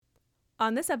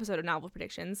On this episode of Novel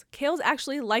Predictions, Kales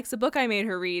actually likes a book I made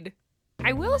her read.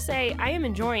 I will say I am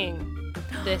enjoying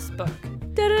this book.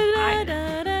 That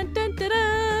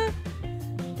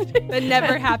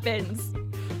never happens.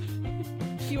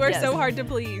 You are Yes. so hard to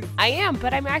please. I am,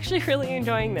 but I'm actually really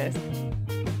enjoying this.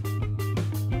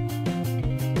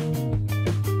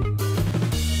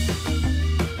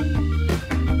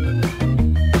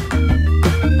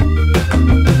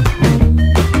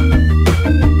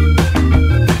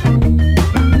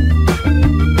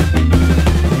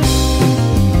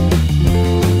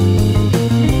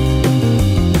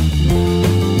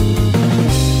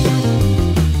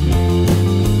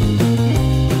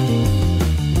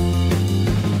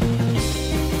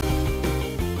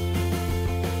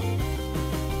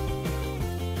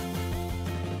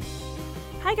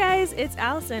 Hi guys, it's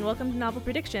Allison. Welcome to Novel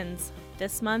Predictions.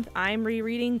 This month I'm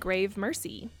rereading Grave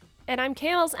Mercy. And I'm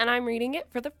Kales, and I'm reading it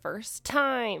for the first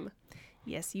time.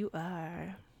 Yes, you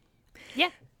are. Yeah,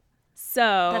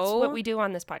 So that's what we do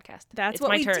on this podcast. That's it's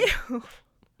what my we turn. do.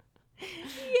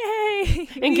 Yay!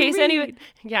 In We case read. anybody,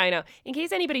 yeah, I know. In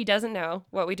case anybody doesn't know,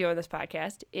 what we do on this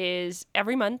podcast is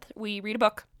every month we read a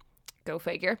book. Go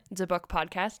figure. It's a book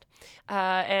podcast.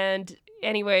 And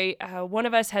anyway, one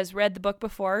of us has read the book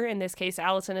before. In this case,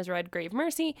 Allison has read Grave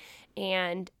Mercy.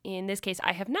 And in this case,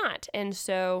 I have not. And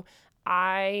so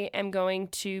I am going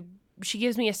to, she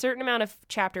gives me a certain amount of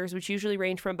chapters, which usually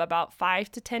range from about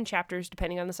 5 to 10 chapters,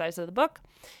 depending on the size of the book.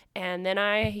 And then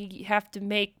I have to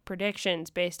make predictions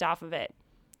based off of it.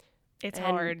 It's And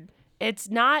hard.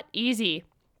 It's not easy.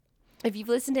 If you've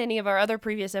listened to any of our other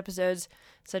previous episodes,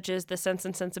 such as the Sense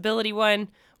and Sensibility one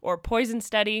or Poison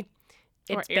Study,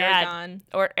 it's Or bad. Aragon.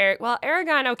 Or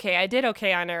Aragon, okay. I did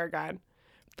okay on Aragon.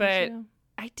 But you?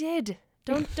 I did.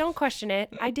 Don't question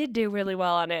it. I did do really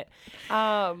well on it.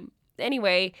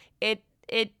 Anyway,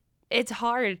 it's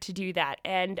hard to do that.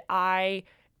 And I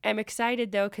am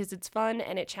excited though because it's fun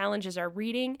and it challenges our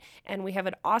reading, and we have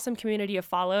an awesome community of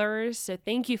followers. So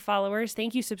thank you, followers.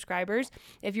 Thank you, subscribers.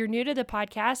 If you're new to the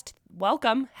podcast,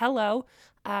 welcome. Hello.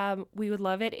 We would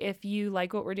love it if you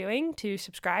like what we're doing to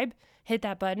subscribe, hit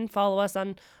that button, follow us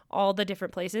on all the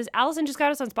different places. Allison just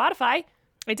got us on Spotify.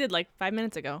 I did like 5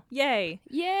 minutes ago. Yay!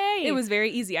 Yay. It was very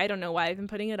easy. I don't know why I've been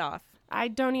putting it off. I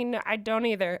don't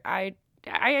either. I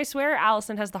swear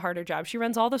Allison has the harder job. She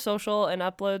runs all the social and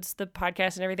uploads the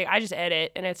podcast and everything. I just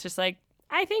edit, and it's just like,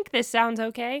 I think this sounds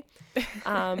okay.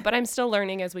 But I'm still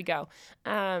learning as we go.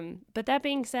 But that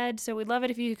being said, so we'd love it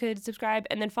if you could subscribe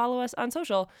and then follow us on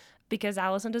social, because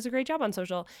Allison does a great job on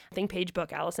social. I think Page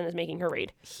Book Allison is making her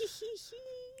read.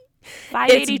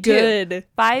 582. It's good.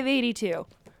 582.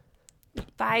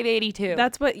 582.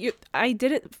 That's what I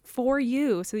did it for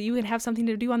you, so you would have something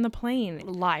to do on the plane.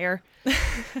 Liar.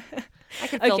 I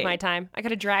could fill Okay. my time. I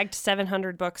could have dragged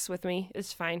 700 books with me.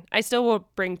 It's fine. I still will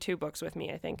bring 2 books with me,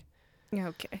 I think.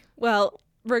 Okay. Well,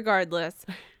 regardless,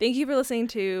 thank you for listening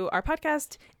to our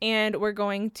podcast, and we're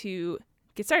going to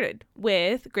get started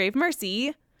with Grave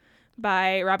Mercy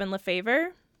by Robin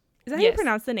Lefevre. Is that how you Yes.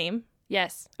 pronounce the name?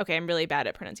 Yes. Okay, I'm really bad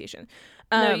at pronunciation.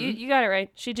 No, you got it right.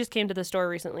 She just came to the store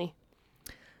recently.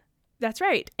 That's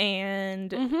right.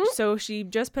 And so she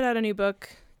just put out a new book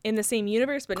in the same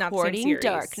universe, but not the same Courting series.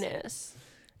 Darkness.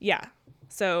 Yeah.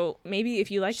 So maybe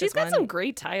if you like She's this got one, some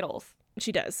great titles.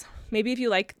 she does. Maybe if you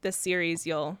like this series,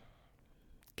 you'll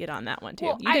get on that one too.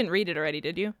 Well, You didn't read it already,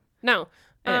 did you? No.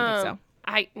 I didn't think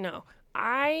so.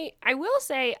 I will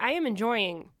say I am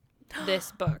enjoying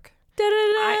this book.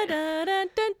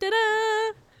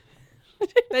 Da-da-da-da-da-da-da.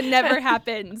 That never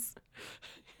happens.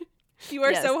 You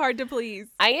are Yes. so hard to please.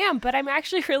 I am, but I'm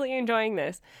actually really enjoying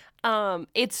this.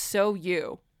 It's so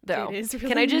you, though. It is Can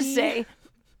really I just me. say,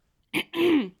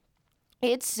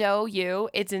 it's so you.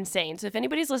 It's insane. So if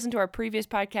anybody's listened to our previous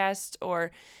podcast or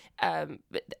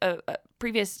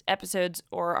previous episodes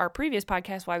or our previous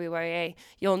podcast, YBYA,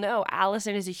 you'll know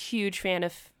Allison is a huge fan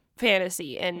of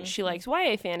fantasy, and she likes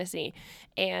YA fantasy.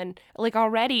 And like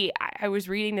already I was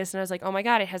reading this and I was like, oh my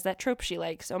god, it has that trope she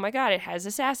likes. Oh my god, it has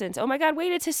assassins. Oh my god,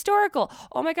 wait, it's historical.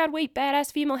 Oh my god, wait,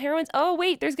 badass female heroines. Oh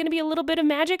wait, there's gonna be a little bit of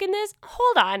magic in this.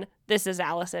 Hold on, this is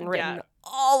Allison written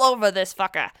all over this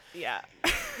fucker. Yeah.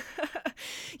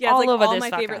 Yeah, All it's like over all this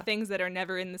my fucker. favorite things that are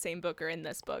never in the same book are in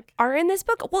this book. Are in this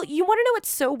book. Well, you want to know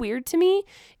what's so weird to me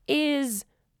is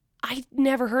I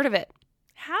never heard of it.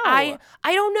 How? I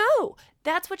don't know.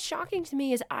 That's what's shocking to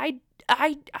me is I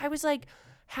was like,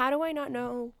 how do I not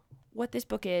know what this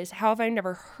book is? How have I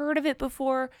never heard of it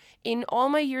before? In all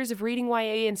my years of reading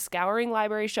YA and scouring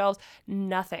library shelves,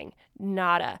 nothing,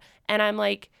 nada. And I'm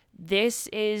like, this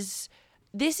is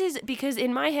because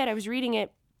in my head I was reading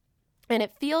it and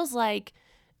it feels like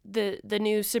the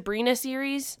new Sabrina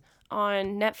series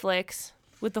on Netflix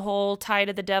with the whole tie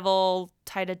to the devil,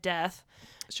 tie to death,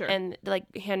 Sure. and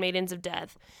like Handmaidens of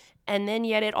Death. And then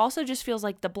yet it also just feels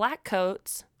like the Black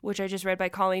Coats, which I just read by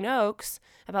Colleen Oakes,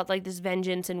 about like this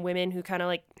vengeance in women who kind of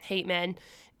like hate men.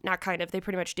 Not kind of, they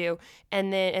pretty much do.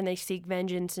 And they seek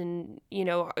vengeance and, you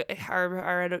know,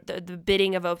 are at the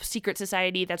bidding of a secret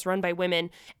society that's run by women.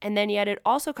 And then yet it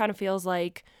also kind of feels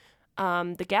like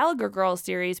the Gallagher Girls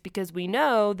series, because we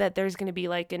know that there's going to be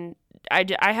like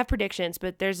I have predictions,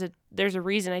 but there's a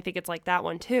reason I think it's like that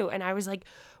one too. And I was like,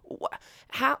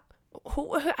 how?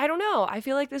 I don't know. I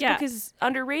feel like this book is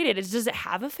underrated. Does it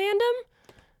have a fandom?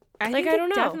 I think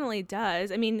it definitely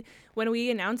does. I mean, when we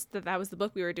announced that was the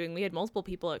book we were doing, we had multiple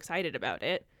people excited about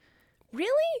it.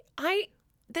 Really?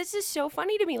 This is so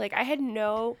funny to me. Like, I had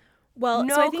no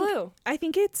clue. I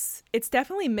think it's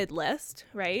definitely mid-list,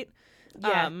 right?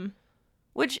 Yeah.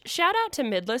 Which, shout out to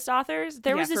mid-list authors.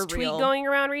 There was this tweet going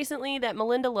around recently that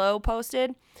Melinda Lowe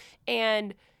posted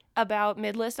and about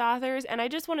mid-list authors, and I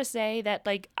just want to say that,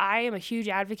 like, I am a huge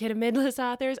advocate of mid-list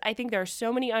authors. I think there are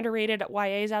so many underrated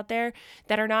YAs out there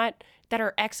that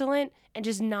are excellent and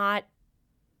just not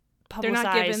publicized.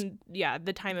 They're not given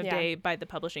the time of day by the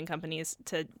publishing companies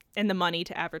and the money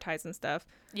to advertise and stuff.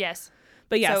 Yes.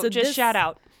 But yeah, so just shout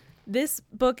out. This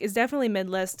book is definitely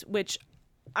mid-list, which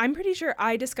I'm pretty sure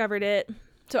I discovered it.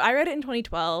 So I read it in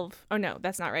 2012. Oh no,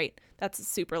 that's not right. That's a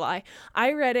super lie.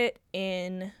 I read it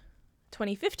in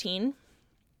 2015,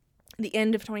 the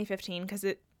end of 2015, because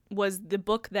it was the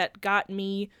book that got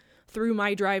me through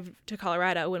my drive to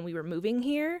Colorado when we were moving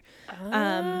here.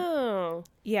 Oh.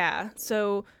 Yeah.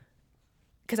 So,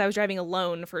 because I was driving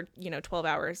alone for, 12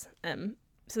 hours.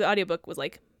 So the audiobook was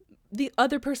like the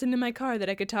other person in my car that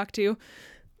I could talk to.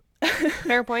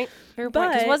 Fair point.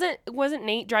 Because wasn't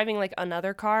Nate driving like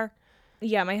another car?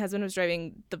 Yeah, my husband was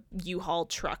driving the U-Haul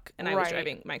truck, and I was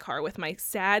driving my car with my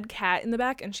sad cat in the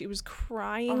back, and she was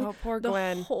crying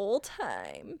the whole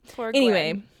time. Poor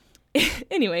Gwen.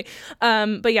 Anyway,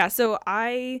 but yeah, so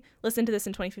I listened to this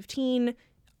in 2015.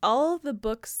 I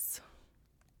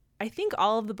think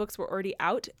all of the books were already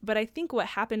out, but I think what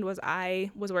happened was I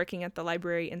was working at the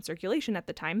library in circulation at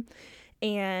the time,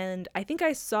 and I think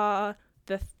I saw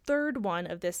the third one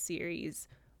of this series,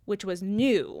 which was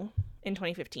new in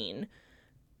 2015,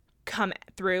 come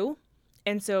through.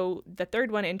 And so the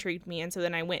third one intrigued me, and so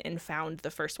then I went and found the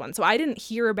first one. So I didn't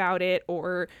hear about it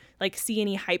or like see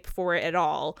any hype for it at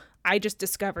all. I just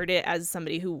discovered it as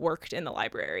somebody who worked in the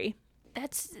library.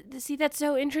 That's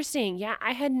so interesting. Yeah,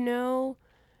 I had no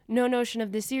notion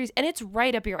of this series, and it's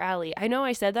right up your alley. I know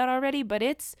I said that already, but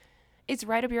it's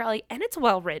right up your alley, and it's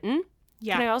well written.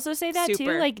 Yeah. Can I also say that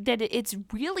super. too? Like that it's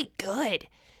really good.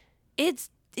 It's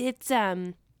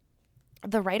the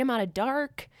right amount of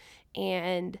dark,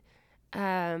 and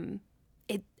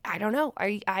I don't know.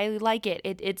 I like it.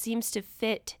 It seems to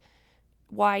fit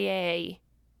YA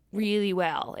really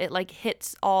well. It like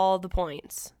hits all the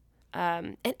points.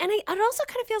 And it also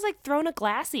kind of feels like Throne of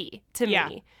Glassy to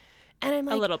me. And I'm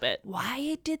like, a little bit.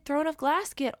 Why did Throne of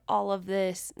Glass get all of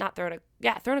this? Not Throne of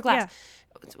Glass.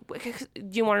 Yeah.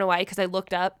 Do you want to know why? Because I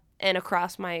looked up, and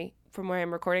across from where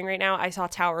I'm recording right now, I saw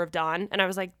Tower of Dawn, and I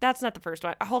was like, that's not the first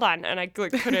one. Hold on. And I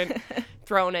couldn't.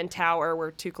 Throne and Tower were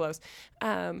too close.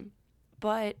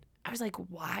 But I was like,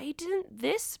 why didn't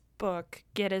this book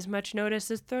get as much notice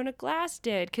as Throne of Glass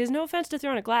did? Because no offense to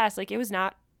Throne of Glass, like, it was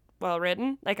not well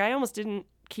written. Like, I almost didn't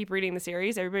keep rereading the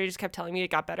series. Everybody just kept telling me it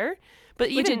got better.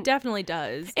 Which it definitely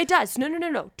does. It does. No.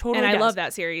 Totally and does. I love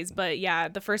that series. But yeah,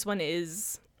 the first one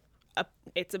is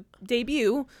it's a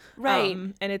debut. Right.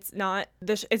 And it's not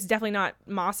it's definitely not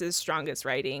Moss's strongest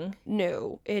writing.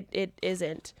 No, it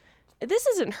isn't. This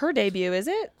isn't her debut, is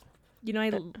it? I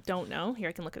don't know. Here,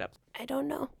 I can look it up. I don't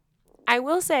know. I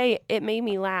will say it made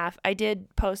me laugh. I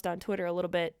did post on Twitter a little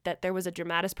bit that there was a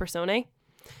dramatis personae.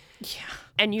 Yeah.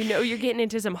 And you're getting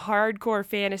into some hardcore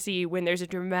fantasy when there's a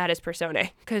dramatis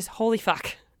personae, because holy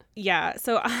fuck. Yeah.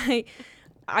 So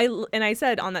I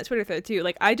said on that Twitter thread too,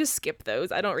 like, I just skip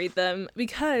those. I don't read them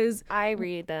because I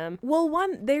read them. Well,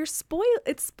 one, it's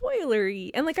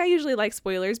spoilery, and like I usually like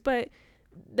spoilers, but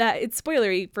that it's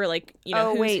spoilery for like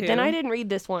Oh wait, who. then I didn't read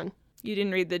this one. You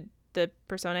didn't read the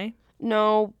personae?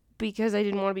 No, because I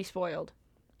didn't want to be spoiled.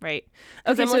 Right.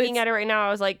 Okay. I'm looking at it right now.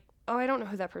 I was like, oh, I don't know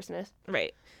who that person is.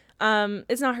 Right.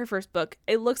 It's not her first book.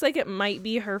 It looks like it might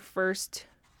be her first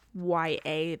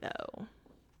YA though.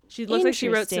 She looks like she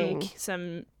wrote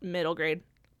some middle grade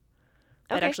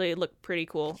that actually look pretty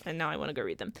cool, and now I want to go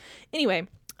read them. Anyway,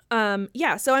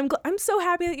 yeah. So I'm so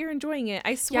happy that you're enjoying it.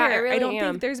 I swear, yeah, I really don't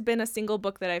am. think there's been a single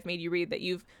book that I've made you read that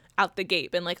you've out the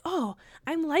gate been like, oh,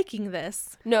 I'm liking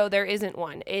this. No, there isn't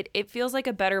one. It feels like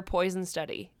a better poison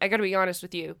study. I gotta be honest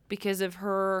with you, because of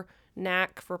her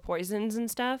knack for poisons and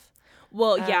stuff.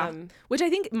 Well, yeah, which I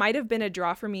think might have been a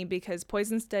draw for me because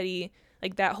Poison Study,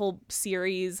 like that whole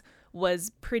series,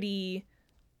 was pretty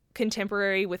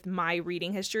contemporary with my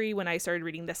reading history when I started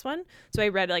reading this one. So I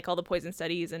read like all the Poison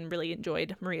Studies and really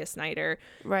enjoyed Maria Snyder.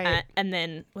 Right. And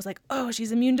then was like, oh,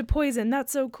 she's immune to poison.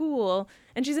 That's so cool.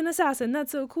 And she's an assassin.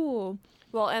 That's so cool.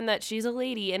 Well, and that she's a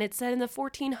lady, and it's set in the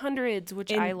 1400s,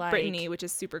 which I like. Brittany, which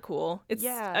is super cool. It's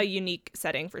a unique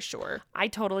setting for sure. I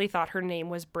totally thought her name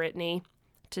was Brittany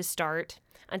to start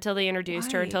until they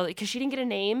introduced her, because she didn't get a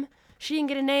name. She didn't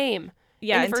get a name.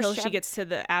 Yeah, until she gets to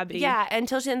the Abbey. Yeah,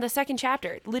 until she's in the second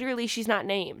chapter. Literally, she's not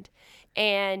named.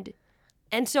 And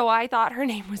so I thought her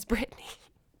name was Brittany.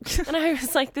 And I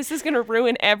was like, this is going to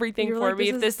ruin everything for me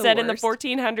if this said in the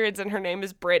 1400s and her name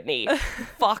is Brittany.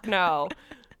 Fuck no.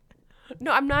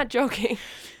 No, I'm not joking.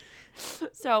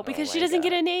 So, because she doesn't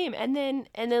get a name. And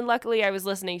then luckily I was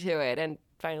listening to it and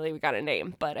finally we got a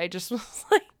name. But I just was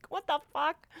like, what the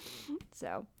fuck?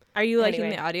 So. Are you liking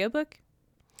the audiobook?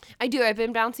 I do. I've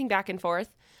been bouncing back and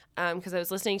forth because I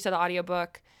was listening to the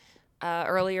audiobook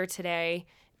earlier today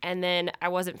and then I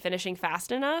wasn't finishing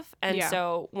fast enough. And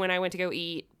so when I went to go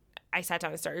eat, I sat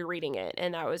down and started reading it,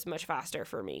 and that was much faster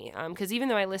for me. Because even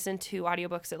though I listen to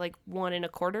audiobooks at like 1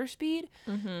 1/4 speed,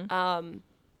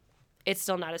 it's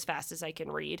still not as fast as I can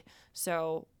read.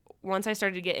 So once I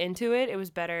started to get into it, it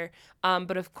was better.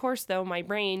 But of course, though, my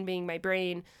brain, being my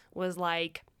brain, was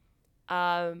like,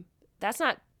 that's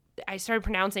not... I started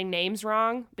pronouncing names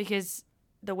wrong because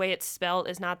the way it's spelled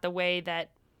is not the way that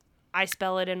I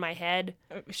spell it in my head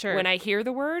when I hear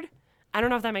the word. I don't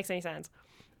know if that makes any sense,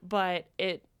 but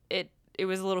it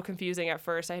was a little confusing at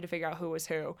first. I had to figure out who was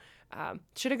who.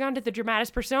 Should have gone to the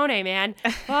Dramatis Personae, man.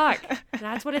 Fuck.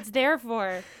 That's what it's there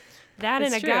for. That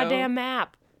and a goddamn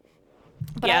map.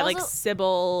 But yeah, like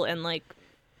Sybil and like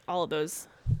all of those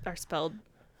are spelled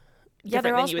different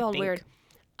they're all than you would spelled think.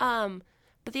 weird.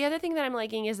 But the other thing that I'm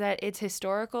liking is that it's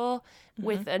historical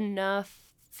with enough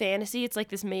fantasy. It's like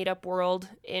this made-up world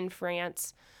in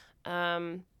France,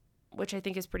 which I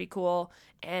think is pretty cool.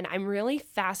 And I'm really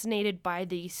fascinated by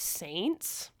these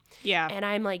saints. Yeah. And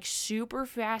I'm like super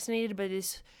fascinated by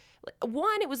this.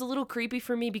 One, it was a little creepy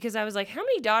for me because I was like, how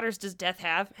many daughters does Death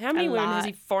have? How many women has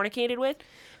he fornicated with?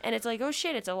 And it's like, oh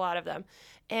shit, it's a lot of them.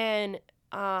 And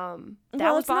that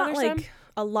was bothersome. Not like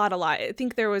a lot. I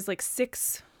think there was like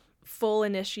 6 full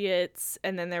initiates,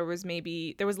 and then there was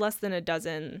less than a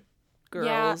dozen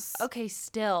girls. Yeah, okay,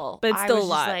 still. But it's still a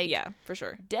lot. Like, yeah, for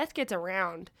sure. Death gets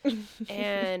around.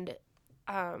 And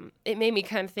it made me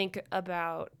kind of think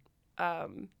about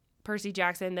Percy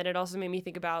Jackson. Then it also made me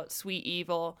think about Sweet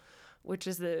Evil, which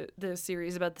is the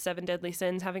series about the 7 deadly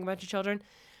sins having a bunch of children.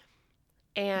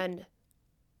 And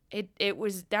that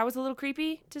was a little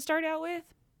creepy to start out with,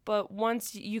 but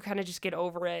once you kind of just get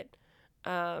over it.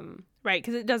 Right,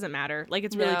 because it doesn't matter. Like,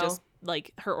 it's really just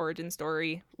like her origin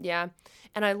story. Yeah.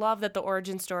 And I love that the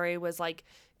origin story was like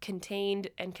contained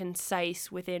and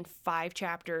concise within 5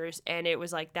 chapters, and it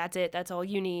was like, that's it, that's all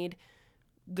you need,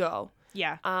 go.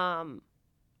 Yeah.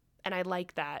 And I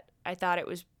like that. I thought it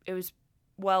was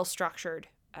well structured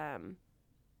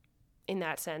in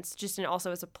that sense. Just and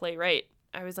also as a playwright,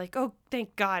 I was like, oh,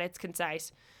 thank God it's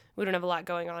concise. We don't have a lot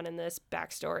going on in this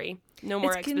backstory. No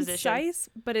more exposition. It's concise,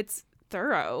 but it's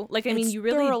thorough. Like, I mean, you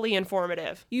really thoroughly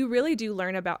informative. You really do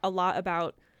learn a lot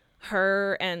about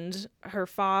her and her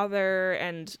father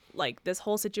and like this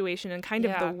whole situation and kind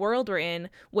of the world we're in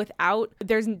without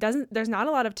there's not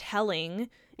a lot of telling.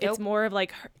 It's more of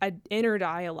like an inner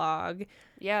dialogue.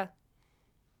 Yeah.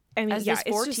 I mean, as this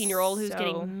 14-year-old who's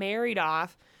getting married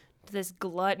off to this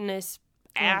gluttonous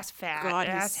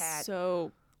asshat.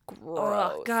 So gross.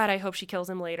 Oh, God, I hope she kills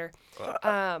him later.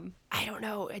 I don't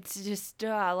know. It's just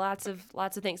lots of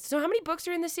things. So how many books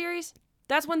are in this series?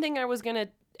 That's one thing I was going to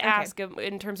ask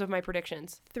in terms of my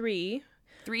predictions. 3.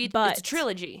 3, but it's a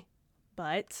trilogy.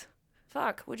 But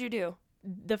fuck, what'd you do?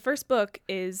 The first book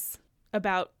is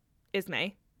about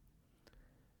Ismay.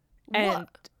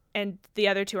 And the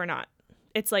other 2 are not.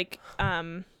 It's like the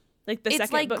second book.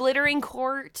 It's like Glittering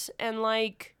Court and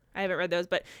like... I haven't read those,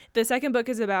 but the second book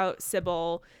is about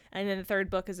Sybil, and then the third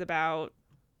book is about...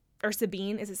 Or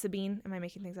Sabine. Is it Sabine? Am I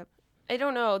making things up? I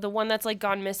don't know. The one that's like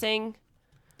gone missing?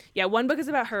 Yeah, one book is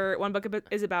about her. One book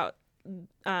is about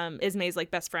Ismay's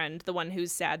like best friend, the one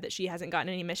who's sad that she hasn't gotten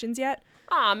any missions yet.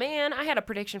 Aw, man. I had a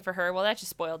prediction for her. Well, that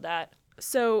just spoiled that.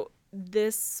 So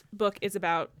this book is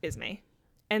about Ismay.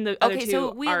 And the other 2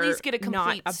 so we at least get a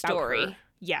complete not story. Her.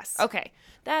 Yes. Okay.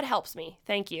 That helps me.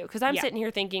 Thank you. Because I'm Yeah. sitting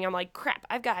here thinking, I'm like, crap,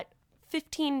 I've got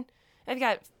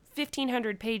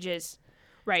 1,500 pages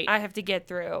Right. I have to get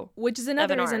through. Which is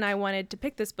another an reason arc. I wanted to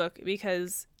pick this book,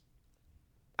 because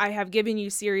I have given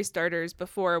you series starters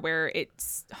before where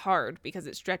it's hard because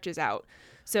it stretches out.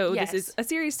 So Yes. this is a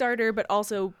series starter, but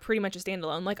also pretty much a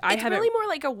standalone. Like It's really more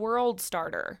like a world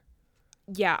starter.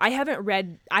 I haven't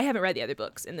read the other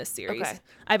books in this series. Okay.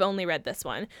 I've only read this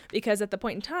one because at the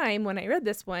point in time when I read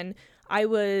this one, I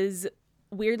was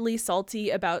weirdly salty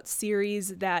about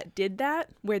series that did that,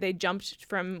 where they jumped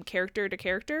from character to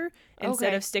character instead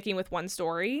Okay. of sticking with one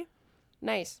story.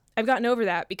 Nice. I've gotten over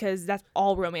that because that's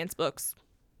all romance books.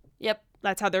 Yep.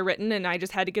 That's how they're written, and I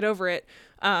just had to get over it.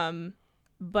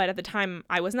 But at the time,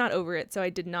 I was not over it, so I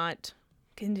did not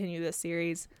continue this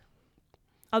series.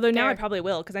 Although now I Fair. probably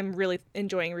will, because I'm really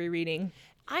enjoying rereading.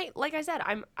 Like I said,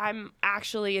 I'm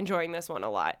actually enjoying this one a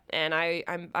lot, and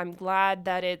I'm glad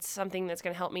that it's something that's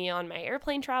going to help me on my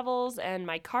airplane travels and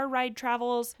my car ride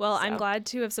travels. Well, So, I'm glad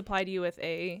to have supplied you with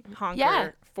a honker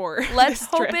Yeah. for Let's this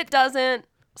hope trip. it doesn't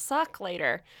suck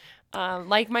later.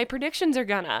 Like my predictions are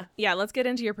gonna. Yeah, let's get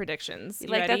into your predictions. You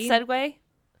You like ready? that segue?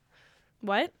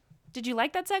 What? Did you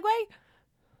like that segue?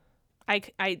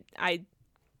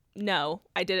 No,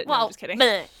 I did it. No, Well, I'm just kidding.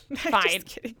 bleh. I'm Fine. just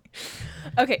kidding.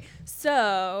 Okay,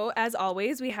 so as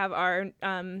always, we have our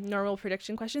normal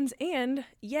prediction questions, and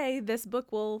yay, this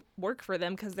book will work for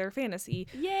them because they're fantasy.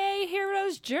 Yay,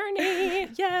 hero's journey.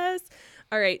 Yes.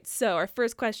 All right, so our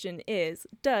first question is,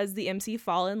 does the MC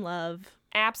fall in love?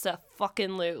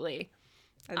 Abso-fucking-lutely.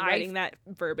 I'm I- writing that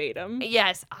verbatim.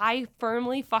 Yes, I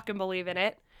firmly fucking believe in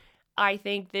it. I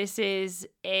think this is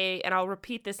and I'll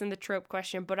repeat this in the trope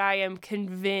question, but I am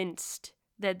convinced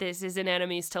that this is an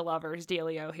enemies to lovers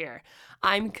dealio here.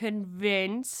 I'm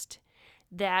convinced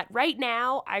that right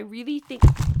now, I really think,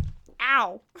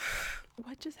 ow,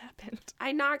 What just happened?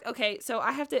 I knocked, okay, so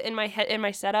I have to, in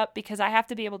my setup, because I have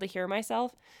to be able to hear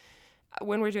myself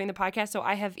when we're doing the podcast, so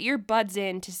I have earbuds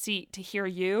in to hear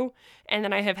you, and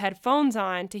then I have headphones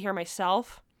on to hear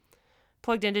myself,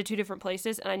 plugged into two different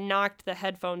places, and I knocked the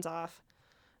headphones off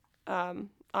on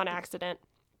accident.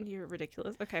 You're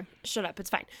ridiculous. Okay. Shut up, it's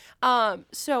fine.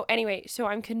 So anyway, so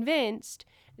I'm convinced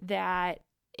that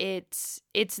it's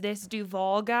this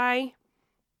Duval guy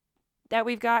that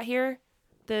we've got here,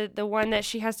 the one that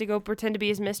she has to go pretend to be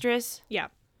his mistress. Yeah.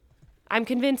 I'm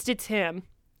convinced it's him.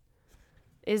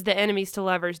 Is the enemies to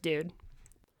lovers dude.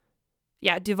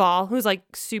 Yeah, Duval, who's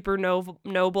like super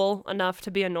noble enough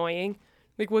to be annoying.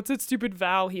 Like, what's that stupid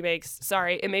vow he makes?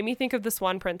 Sorry, it made me think of The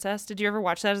Swan Princess. Did you ever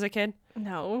watch that as a kid?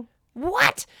 No.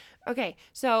 What? Okay,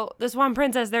 so The Swan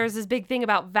Princess, there's this big thing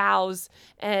about vows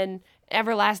and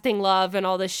everlasting love and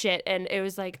all this shit. And it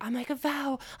was like, I make a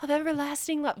vow of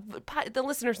everlasting love. The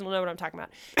listeners will know what I'm talking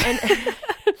about. And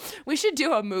we should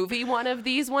do a movie one of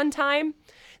these one time.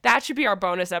 That should be our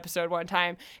bonus episode one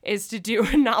time, is to do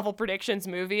a novel predictions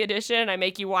movie edition. I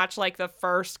make you watch like the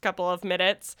first couple of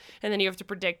minutes and then you have to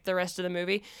predict the rest of the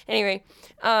movie. Anyway,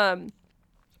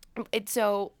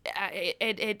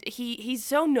 he's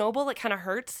so noble it kind of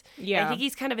hurts. Yeah. I think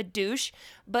he's kind of a douche,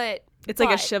 but It's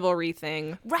like a chivalry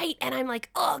thing. right, and I'm like,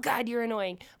 oh god, you're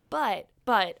annoying. But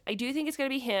I do think it's gonna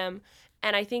be him,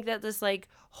 and I think that this like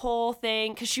whole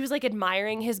thing, because she was like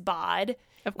admiring his bod,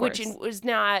 Of course. which was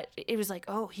not. It was like,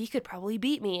 oh, he could probably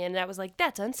beat me, and that was like,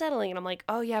 that's unsettling. And I'm like,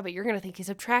 oh yeah, but you're gonna think he's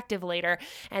attractive later,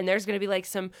 and there's gonna be like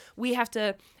we have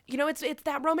to, it's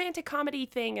that romantic comedy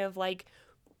thing of like,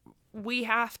 we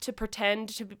have to pretend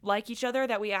to like each other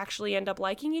that we actually end up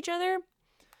liking each other,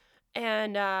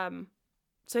 and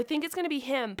so I think it's gonna be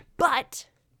him, but.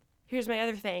 Here's my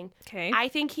other thing. Okay. I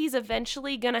think he's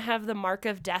eventually going to have the mark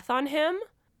of death on him,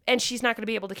 and she's not going to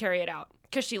be able to carry it out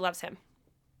because she loves him.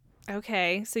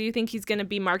 Okay. So you think he's going to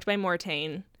be marked by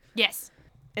Mortain. Yes.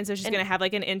 And so she's going to have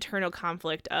like an internal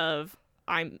conflict of,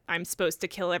 I'm supposed to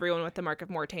kill everyone with the mark of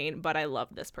Mortain, but I love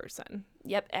this person.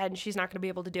 Yep, and she's not going to be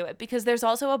able to do it because there's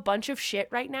also a bunch of shit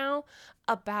right now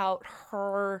about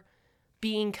her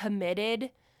being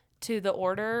committed to the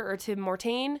order or to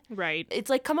Mortain. Right. It's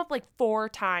like come up like 4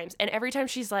 times, and every time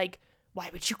she's like,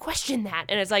 why would you question that?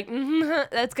 And it's like,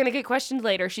 that's going to get questioned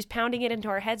later. She's pounding it into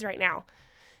our heads right now.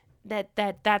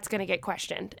 That's going to get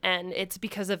questioned, and it's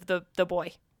because of the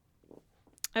boy.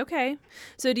 Okay.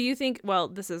 So do you think, well,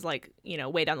 this is like,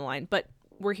 way down the line, but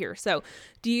we're here. So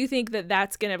do you think that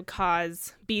that's going to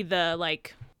be the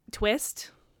like twist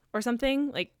or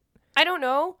something? Like, I don't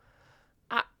know.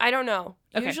 I don't know.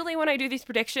 Okay. Usually when I do these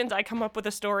predictions, I come up with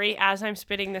a story as I'm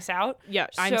spitting this out. yeah,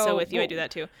 I'm so with you. I do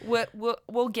that too.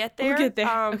 We'll get there. We'll get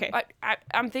there. Okay.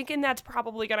 I'm thinking that's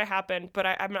probably going to happen, but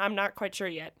I'm not quite sure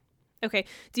yet. Okay.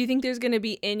 Do you think there's going to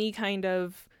be any kind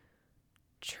of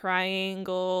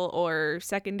triangle or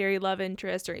secondary love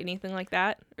interest or anything like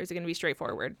that? Or is it going to be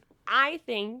straightforward? I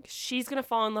think she's going to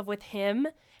fall in love with him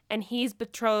and he's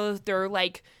betrothed or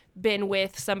like been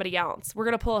with somebody else. We're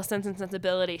going to pull a Sense and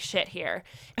Sensibility shit here.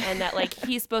 And that like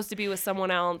he's supposed to be with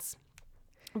someone else,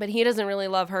 but he doesn't really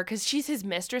love her because she's his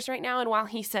mistress right now. And while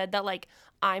he said that like,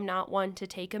 I'm not one to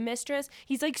take a mistress,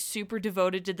 he's like super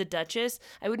devoted to the Duchess.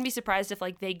 I wouldn't be surprised if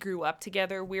like they grew up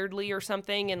together weirdly or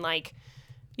something. And like,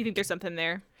 You think there's something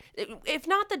there? if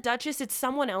not the Duchess, it's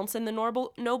someone else in the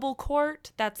noble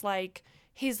court that's like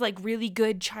his like really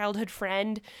good childhood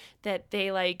friend that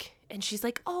they like, and she's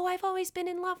like, oh, I've always been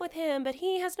in love with him, but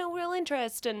he has no real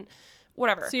interest and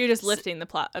whatever. So you're just lifting the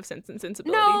plot of Sense and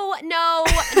Sensibility.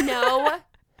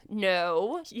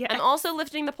 No. Yeah. I'm also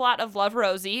lifting the plot of Love,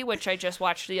 Rosie, which I just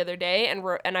watched the other day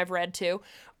and I've read too.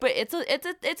 But it's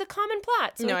a common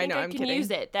plot, so No, I think I know, I I'm can kidding.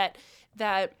 use it. That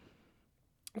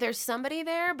there's somebody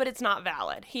there, but it's not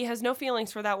valid. He has no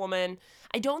feelings for that woman.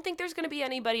 I don't think there's going to be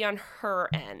anybody on her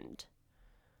end,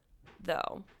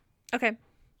 though. Okay.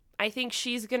 I think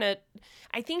she's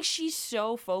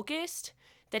so focused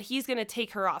that he's going to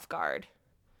take her off guard.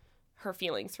 Her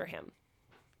feelings for him.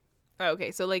 Oh,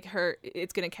 okay. So like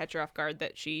it's going to catch her off guard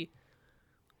that she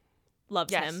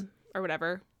loves Yes. him or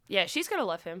whatever. Yeah, she's going to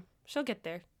love him. She'll get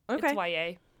there. Okay. It's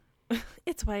YA.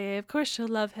 It's YA. Of course she'll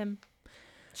love him.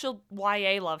 She'll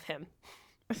YA love him.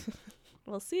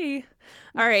 We'll see.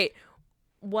 All right.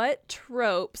 What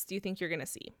tropes do you think you're going to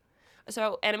see?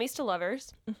 So, enemies to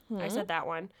lovers. I said that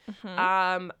one.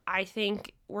 I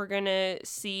think we're going to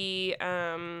see...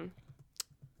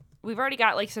 we've already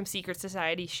got, like, some secret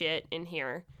society shit in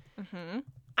here.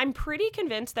 I'm pretty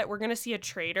convinced that we're going to see a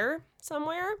traitor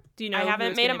somewhere. Do you know I haven't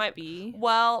who it's made gonna up be?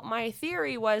 Well, my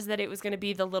theory was that it was going to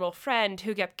be the little friend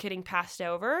who kept getting passed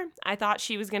over. I thought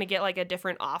she was going to get, like, a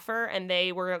different offer, and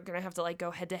they were going to have to, like,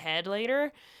 go head-to-head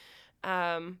later.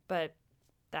 But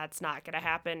that's not going to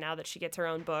happen now that she gets her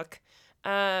own book.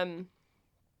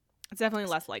 It's definitely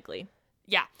less likely.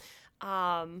 Yeah.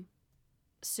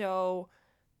 So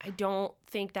I don't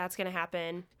think that's going to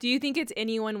happen. Do you think it's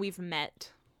anyone we've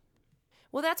met?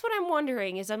 Well, that's what I'm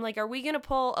wondering is I'm like, are we going to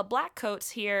pull a Black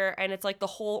Coats here and it's like the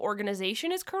whole organization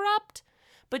is corrupt?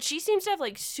 But she seems to have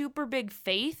like super big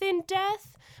faith in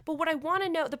death. But what I want to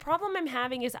know, the problem I'm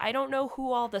having is I don't know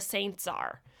who all the saints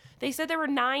are. They said there were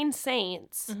 9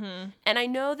 saints. And I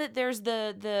know that there's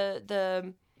they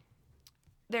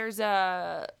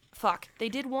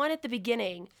did one at the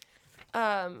beginning.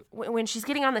 When she's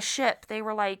getting on the ship, they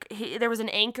were like, there was an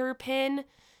anchor pin.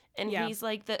 And Yeah. he's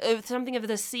like something of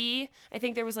the sea. I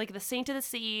think there was like the Saint of the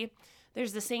Sea.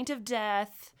 There's the Saint of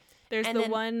Death. There's And the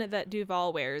then- one that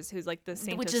Duval wears, who's like the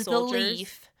saint which of is soldiers. the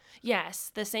leaf. Yes,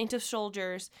 the Saint of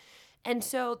Soldiers. And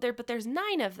so there's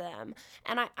 9 of them.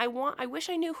 And I wish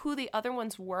I knew who the other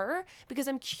ones were because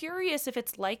I'm curious if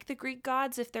it's like the Greek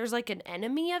gods, if there's like an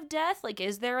enemy of death, like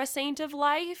is there a saint of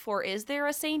life or is there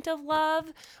a saint of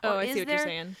love? Oh, Or I is see what there... you're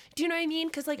saying. Do you know what I mean?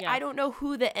 Because like Yeah. I don't know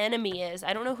who the enemy is.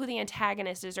 I don't know who the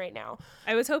antagonist is right now.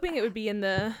 I was hoping it would be in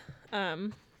the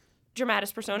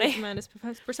Dramatis Personae. Manus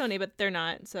Personae, but they're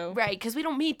not. So Right, because we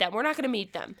don't meet them. We're not going to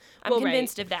meet them. I'm Well, right.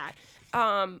 convinced of that.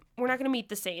 We're not going to meet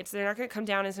the saints. They're not going to come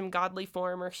down in some godly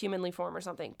form or humanly form or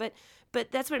something. But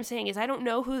that's what I'm saying is I don't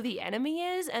know who the enemy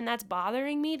is, and that's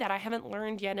bothering me that I haven't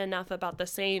learned yet enough about the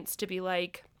saints to be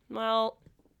like, well,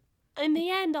 in the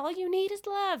end, all you need is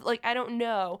love. Like, I don't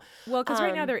know. well, because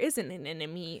right now there isn't an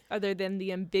enemy other than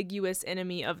the ambiguous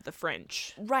enemy of the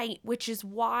French. Right, which is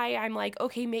why I'm like,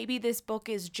 okay, maybe this book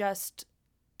is just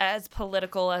as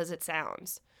political as it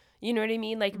sounds. You know what I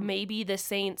mean? Like maybe the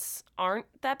saints aren't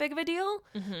that big of a deal,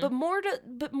 but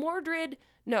Mordred,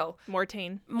 no,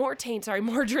 Mortain. Sorry,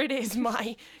 Mordred is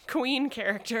my queen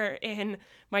character in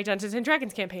my Dungeons and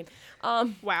Dragons campaign.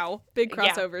 Wow, big Yeah.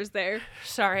 crossovers there.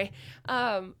 Sorry.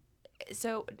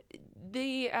 So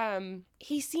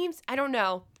he seems, I don't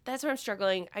know. That's where I'm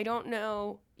struggling. I don't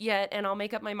know yet, and I'll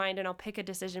make up my mind and I'll pick a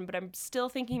decision, but I'm still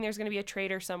thinking there's going to be a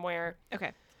traitor somewhere.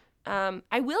 Okay.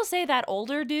 I will say that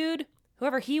older dude,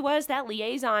 whoever he was, that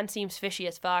liaison seems fishy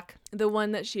as fuck. The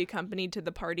one that she accompanied to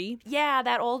the party. Yeah,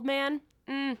 that old man.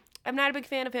 I'm not a big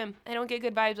fan of him. I don't get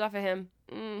good vibes off of him.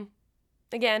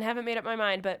 Again, haven't made up my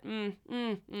mind, but I'm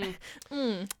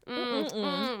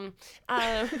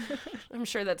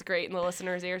sure that's great in the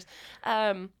listeners' ears.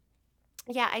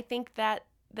 Yeah, I think that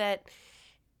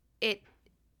it.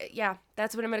 Yeah,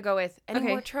 that's what I'm gonna go with. Any Okay.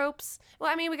 more tropes?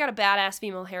 Well, I mean, we got a badass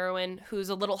female heroine who's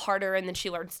a little harder, and then she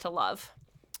learns to love.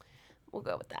 We'll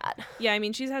go with that. Yeah, I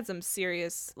mean, she's had some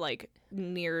serious, like,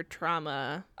 near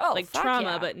trauma. Oh, like, fuck trauma,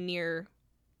 yeah. but near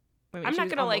I mean, I'm she not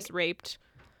was gonna, almost raped.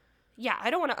 Yeah, I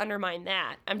don't want to undermine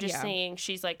that. I'm just Yeah. saying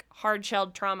she's like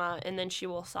hard-shelled trauma, and then she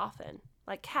will soften,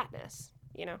 like Katniss,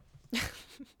 you know?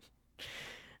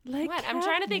 Like What? I'm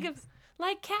trying to think of,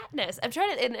 like Katniss. I'm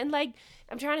trying to, and like,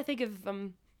 I'm trying to think of,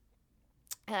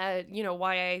 you know,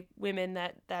 YA women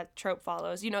that trope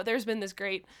follows. You know, there's been this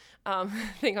great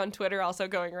thing on Twitter also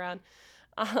going around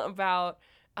about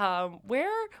where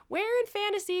in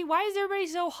fantasy, why is everybody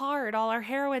so hard? All our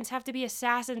heroines have to be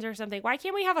assassins or something. Why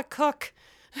can't we have a cook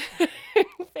in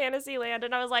fantasy land?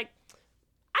 And I was like,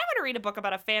 I want to read a book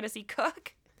about a fantasy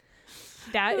cook.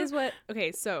 That is what.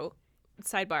 Okay, so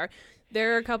sidebar.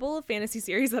 There are a couple of fantasy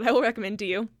series that I will recommend to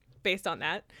you based on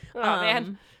that. Oh,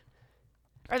 man.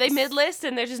 Are they mid-list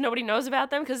and there's just nobody knows about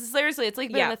them? Because seriously, it's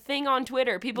like been a thing on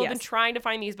Twitter. People have been trying to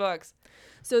find these books.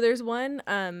 So there's one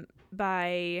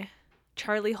by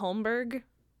Charlie Holmberg,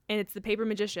 and it's The Paper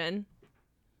Magician.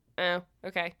 Oh,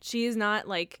 okay. She is not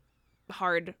like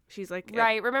hard. She's like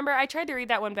Right. Remember, I tried to read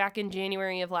that one back in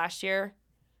January of last year.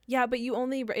 Yeah, but you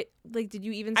only like did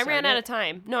you even start I ran it? out of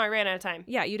time. No, I ran out of time.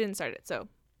 Yeah, you didn't start it. So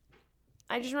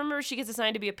I just remember she gets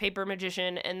assigned to be a paper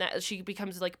magician, and that she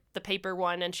becomes like the paper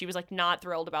one, and she was like not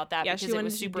thrilled about that because it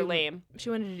was super lame. She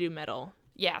wanted to do metal.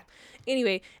 Yeah.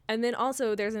 Anyway, and then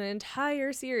also there's an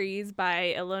entire series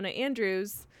by Ilona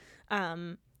Andrews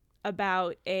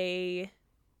about a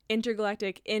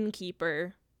intergalactic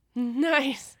innkeeper.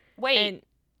 Nice. Wait.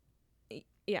 And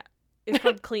yeah, it's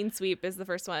called Clean Sweep is the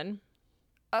first one.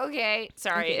 Okay.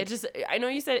 Sorry. It just, I know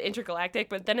you said intergalactic,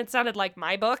 but then it sounded like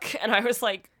my book, and I was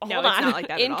like, hold on. It's not like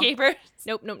that at all. Innkeeper?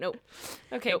 Nope.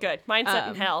 Okay, good. Mine's set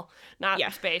in hell, not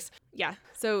space. Yeah.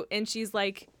 So, and she's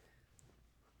like,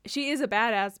 she is a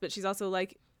badass, but she's also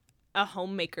like a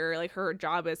homemaker. Like her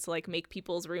job is to like make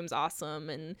people's rooms awesome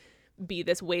and be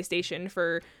this way station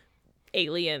for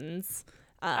aliens.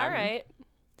 All right.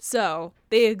 So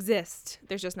they exist.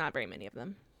 There's just not very many of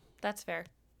them. That's fair.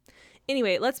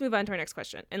 Anyway, let's move on to our next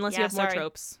question. Unless you have more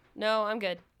tropes. No, I'm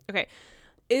good. Okay.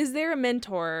 Is there a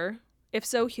mentor? If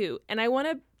so, who? And I want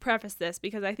to preface this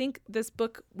because I think this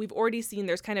book, we've already seen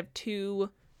there's kind of two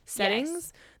settings.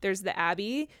 Yes. There's the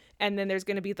Abbey, and then there's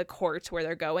going to be the court where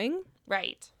they're going.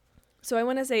 Right. So I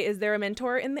want to say, is there a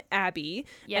mentor in the Abbey?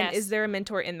 Yes. And is there a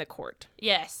mentor in the court?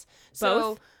 Yes.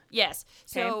 Both? Yes.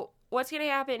 So what's going to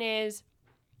happen is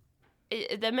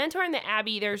the mentor in the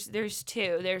Abbey, there's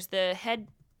two. There's the head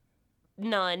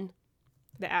nun.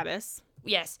 The abbess.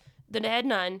 Yes. The head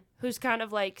nun, who's kind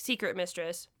of like secret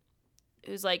mistress,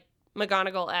 who's like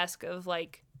McGonagall-esque of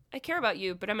like, I care about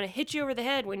you, but I'm going to hit you over the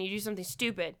head when you do something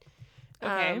stupid.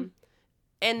 Okay.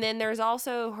 And then there's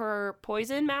also her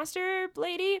poison master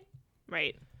lady.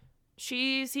 Right.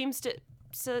 She seems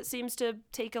to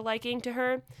take a liking to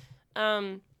her.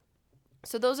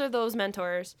 So those are those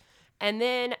mentors. And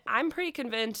then I'm pretty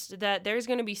convinced that there's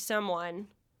going to be someone,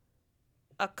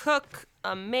 a cook,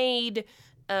 a maid,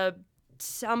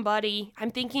 somebody,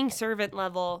 I'm thinking servant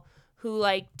level, who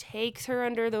like takes her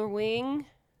under the wing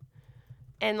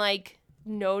and like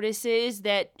notices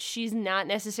that she's not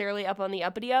necessarily up on the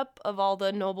uppity up of all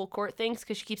the noble court things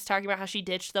because she keeps talking about how she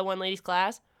ditched the one lady's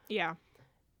class. Yeah.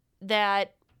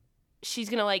 That she's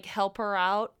going to like help her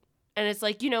out. And it's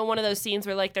like, you know, one of those scenes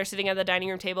where like they're sitting at the dining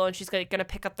room table and she's like going to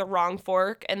pick up the wrong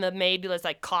fork and the maid is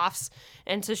like coughs.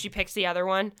 And so she picks the other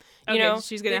one. You know,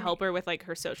 she's going to help her with like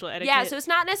her social etiquette. Yeah. So it's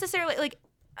not necessarily like,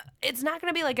 it's not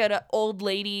going to be like an old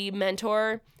lady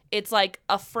mentor. It's like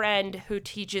a friend who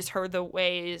teaches her the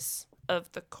ways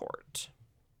of the court.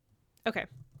 Okay.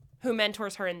 Who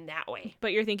mentors her in that way.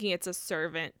 But you're thinking it's a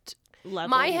servant level.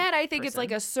 My head, I think it's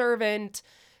like a servant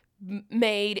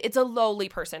maid. It's a lowly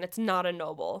person. It's not a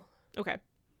noble. Okay.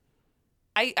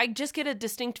 I just get a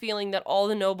distinct feeling that all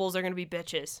the nobles are going to be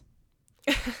bitches.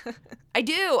 I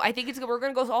do. I think we're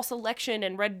going to go all selection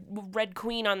and red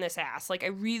queen on this ass. Like, I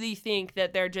really think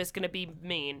that they're just going to be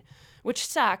mean, which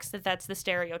sucks that that's the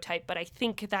stereotype, but I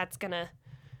think that's going to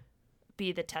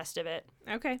be the test of it.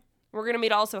 Okay. We're going to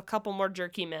meet also a couple more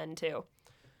jerky men, too.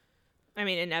 I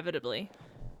mean, inevitably.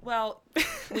 Well,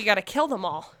 we got to kill them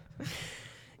all.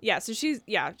 Yeah, so she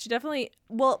definitely,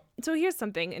 well, so here's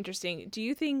something interesting. Do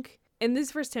you think in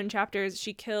these first 10 chapters,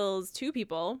 she kills 2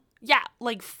 people? Yeah,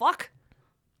 like, fuck.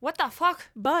 What the fuck?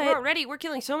 But we're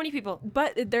killing so many people.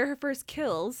 But they're her first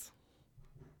kills.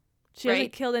 She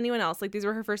hasn't killed anyone else. Like, these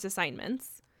were her first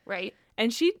assignments. Right.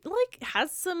 And she, like,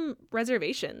 has some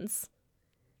reservations.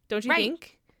 Don't you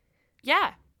think?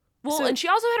 Yeah. Well, So- and she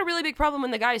also had a really big problem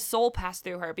when the guy's soul passed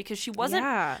through her because she wasn't.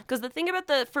 Yeah. Because the thing about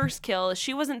the first kill is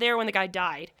she wasn't there when the guy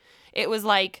died. It was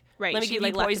like, Right, let me she, give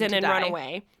like, you left him poison to and run die.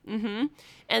 away. Mm-hmm.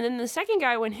 And then the second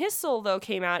guy, when his soul, though,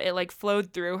 came out, it, like,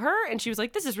 flowed through her. And she was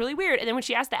like, this is really weird. And then when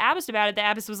she asked the abbess about it, the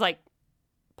abbess was like,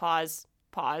 pause.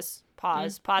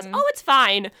 Oh, it's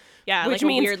fine. Yeah, Which like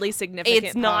means a weirdly significant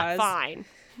It's not pause. fine.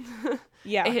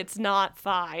 Yeah. It's not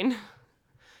fine.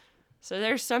 So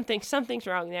there's something's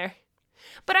wrong there.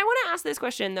 But I want to ask this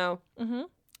question, though. Mm-hmm.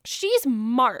 She's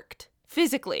marked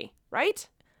physically, right?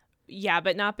 Yeah,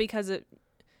 but not because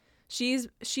she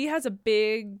has a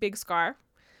big scar,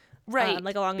 Right.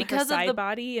 like along because her of side the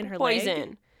body and her poison.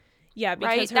 leg. Yeah,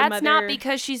 because Right? her That's mother. not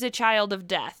because she's a child of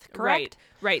death, correct?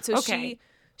 Right. So Okay.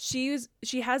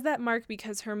 she has that mark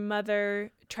because her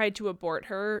mother tried to abort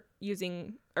her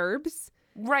using herbs.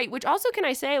 Right, which also, can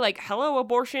I say, like, hello,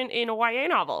 abortion in a YA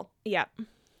novel. Yeah.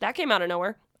 That came out of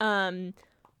nowhere.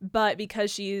 But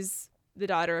because she's the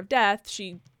daughter of death,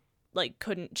 she's like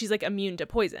immune to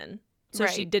poison. So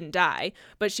she Right. didn't die,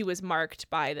 but she was marked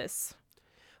by this.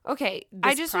 Okay,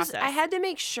 This process. I had to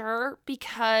make sure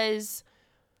because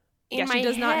in my she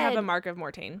does not have a head- mark of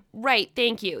Mortain. Right,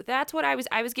 thank you. That's what I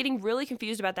was getting really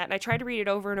confused about that, and I tried to read it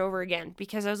over and over again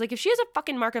because I was like, if she has a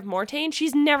fucking mark of Mortain,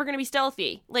 she's never going to be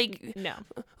stealthy. Like, No.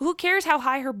 who cares how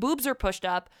high her boobs are pushed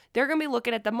up? They're going to be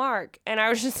looking at the mark. And I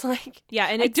was just like, Yeah,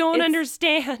 and I it's- don't it's-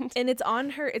 understand. And it's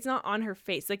not on her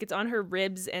face. Like, it's on her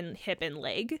ribs and hip and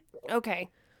leg. Okay.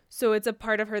 So it's a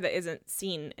part of her that isn't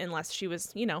seen unless she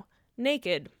was,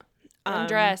 naked.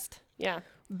 Undressed. Yeah.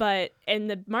 And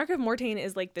the mark of Mortain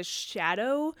is like the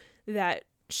shadow that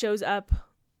shows up.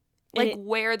 and Like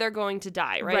where they're going to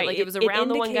die, right? Right, Like it was it around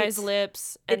the one indicates- guy's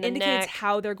lips it and the indicates neck.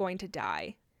 how they're going to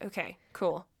die. Okay,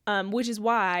 cool. Which is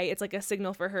why it's like a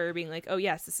signal for her being like, oh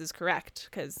yes, this is correct.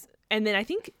 And then I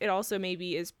think it also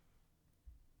maybe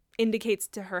indicates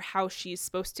to her how she's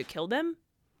supposed to kill them.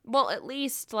 Well, at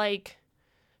least like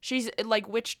she's like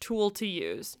which tool to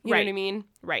use. You know what I Right. mean?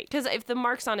 Right. Because if the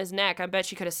mark's on his neck, I bet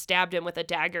she could have stabbed him with a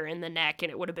dagger in the neck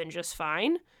and it would have been just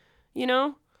fine. You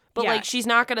know? But Yeah. like she's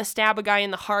not gonna stab a guy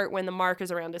in the heart when the mark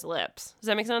is around his lips. Does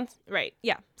that make sense? Right.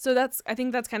 Yeah. So I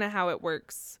think that's kind of how it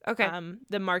works. Okay.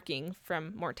 The marking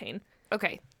from Mortain.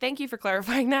 Okay, thank you for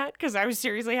clarifying that because I was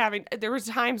seriously there was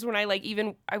times when I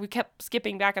kept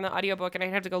skipping back on the audiobook and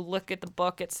I'd have to go look at the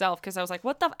book itself because I was like,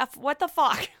 what the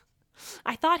fuck?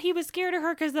 I thought he was scared of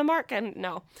her because the mark, and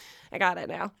no, I got it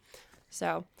now.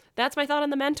 So that's my thought on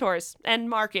the mentors and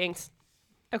markings.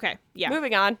 Okay. Yeah.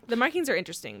 Moving on. The markings are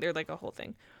interesting. They're like a whole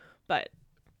thing. But,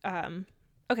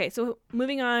 okay. So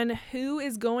moving on, who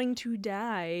is going to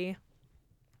die?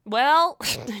 Well,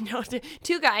 no,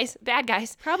 two guys, bad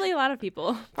guys. Probably a lot of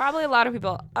people. Probably a lot of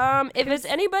people. If it's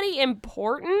anybody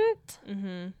important,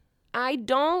 I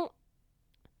don't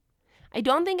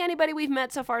think anybody we've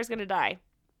met so far is gonna die.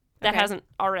 That Okay. hasn't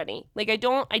already. Like I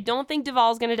don't think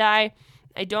Duvall's gonna die.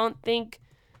 I don't think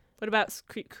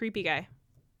Creepy guy?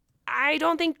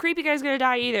 Creepy Guy's gonna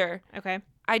die either. Okay.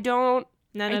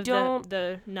 None I of don't-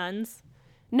 the nuns?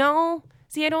 No.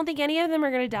 See, I don't think any of them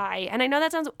are gonna die. And I know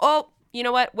that sounds. Oh, you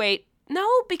know what? Wait. No,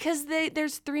 because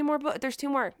there's 3 more. There's 2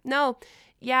 more. No.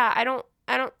 Yeah, I don't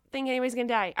think anybody's gonna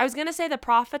die. I was gonna say the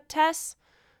prophetess,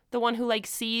 the one who like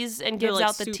sees and gives They're, like,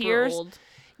 out the super tears. old.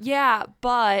 Yeah,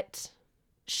 but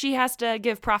she has to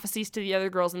give prophecies to the other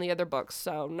girls in the other books,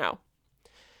 so no.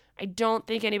 I don't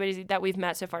think anybody that we've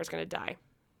met so far is going to die.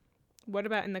 What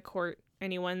about in the court?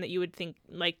 Anyone that you would think,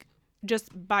 like, just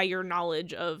by your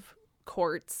knowledge of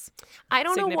courts? I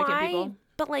don't know Significant why, people.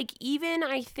 but like even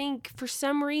I think for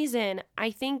some reason,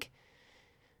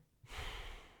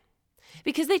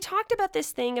 because they talked about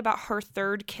this thing about her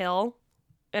 3rd kill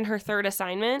and her 3rd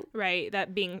assignment. Right.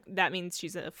 That means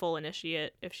she's a full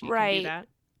initiate if she can Right. do that.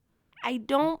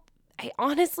 I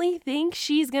honestly think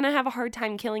she's going to have a hard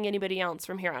time killing anybody else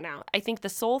from here on out. I think the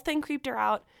soul thing creeped her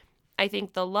out. I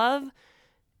think the love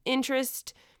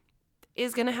interest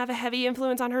is going to have a heavy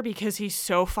influence on her because he's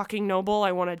so fucking noble.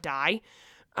 I want to die.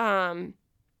 And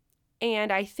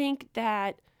I think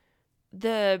that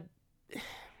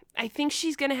I think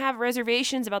she's going to have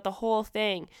reservations about the whole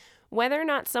thing. Whether or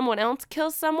not someone else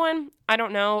kills someone, I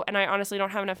don't know, and I honestly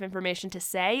don't have enough information to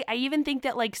say. I even think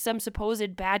that, like, some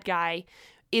supposed bad guy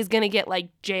is going to get, like,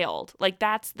 jailed. Like,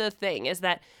 that's the thing, is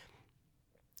that...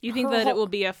 You think her that whole- it will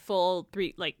be a full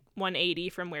 180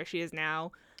 from where she is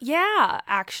now? Yeah,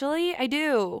 actually, I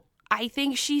do. I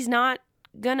think she's not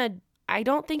gonna... I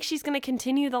don't think she's going to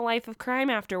continue the life of crime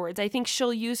afterwards. I think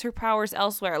she'll use her powers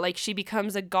elsewhere. Like, she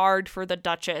becomes a guard for the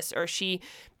Duchess, or she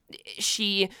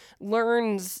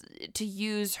learns to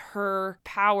use her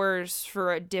powers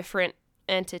for a different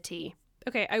entity.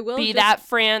 Okay, I will Be that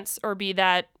France or be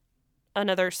that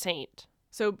another saint.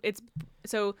 So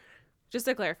just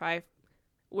to clarify,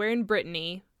 we're in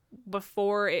Brittany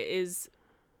before it is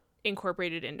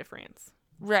incorporated into France.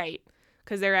 Right.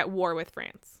 Because they're at war with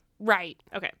France. Right.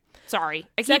 Okay. Sorry.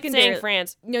 I keep saying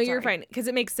France. No, you're fine. Because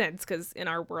it makes sense. Because in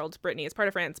our world, Brittany is part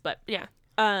of France. But yeah.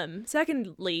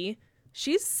 Secondly,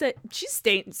 she's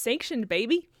sanctioned,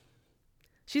 baby.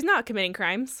 She's not committing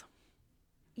crimes.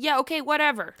 Yeah, okay,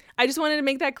 whatever. I just wanted to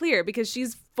make that clear because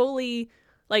she's fully,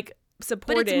 like,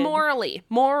 supported. But it's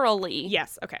morally.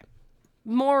 Yes, okay.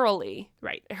 Morally.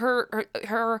 Right. Her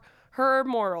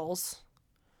morals,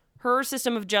 her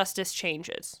system of justice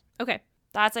changes. Okay.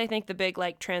 That's, I think, the big,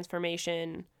 like,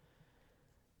 transformation.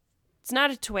 It's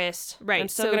not a twist. Right. I'm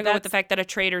still going to go with the fact that a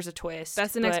traitor's a twist.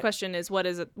 That's the next question is what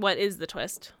is the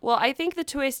twist? Well, I think the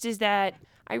twist is that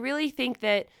I really think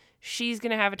that she's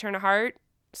going to have a turn of heart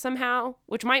somehow,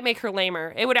 which might make her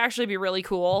lamer. It would actually be really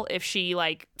cool if she,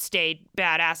 like, stayed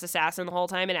badass assassin the whole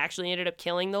time and actually ended up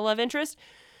killing the love interest.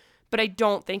 But I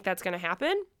don't think that's going to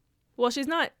happen. Well, she's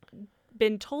not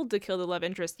been told to kill the love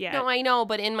interest yet. No, I know,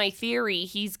 but in my theory,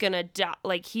 he's going to die.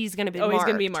 Like, he's going to be marked. He's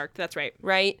going to be marked. That's right.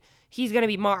 Right? He's going to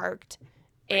be marked.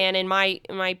 Right. And in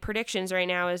my predictions right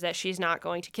now is that she's not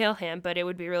going to kill him, but it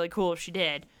would be really cool if she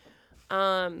did.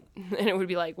 And it would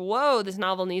be like, whoa, this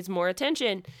novel needs more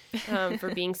attention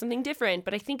for being something different.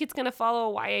 But I think it's going to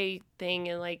follow a YA thing.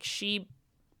 And, like, she,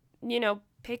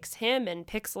 picks him and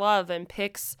picks love and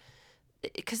picks...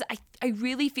 Because I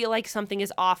really feel like something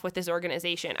is off with this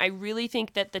organization. I really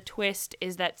think that the twist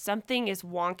is that something is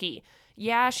wonky.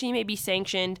 Yeah, she may be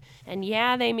sanctioned. And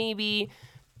yeah, they may be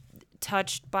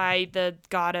touched by the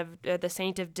god of the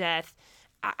saint of death.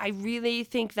 I really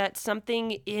think that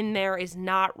something in there is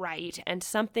not right and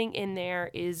something in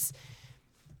there is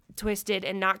twisted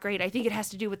and not great. I think it has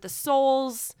to do with the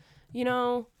souls,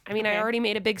 I mean, okay. I already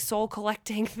made a big soul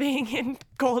collecting thing in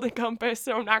Golden Compass,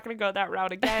 so I'm not going to go that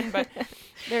route again, but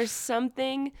there's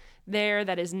something there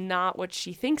that is not what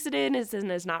she thinks it is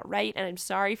and is not right, and I'm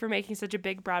sorry for making such a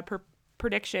big, broad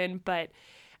prediction, but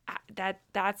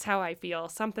that's how I feel.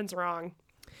 Something's wrong.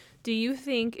 Do you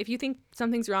think, if you think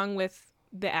something's wrong with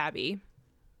the Abbey,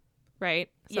 right?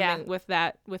 Something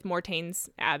with Mortaine's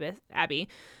Abbey.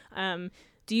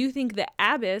 Do you think the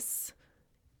Abbess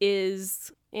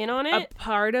is in on it? A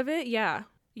part of it? Yeah.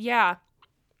 Yeah.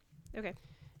 Okay.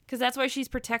 Because that's why she's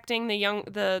protecting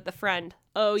the friend.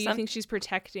 Oh, you think she's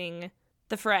protecting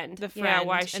the friend? Yeah,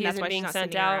 why she isn't being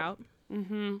sent out.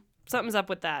 Mm-hmm. Something's up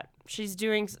with that. She's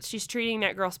treating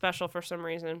that girl special for some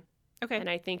reason. Okay. And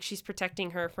I think she's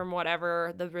protecting her from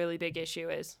whatever the really big issue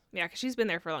is. Yeah, because she's been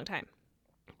there for a long time.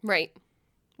 Right.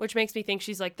 Which makes me think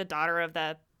she's like the daughter of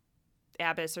the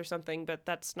abbess or something, but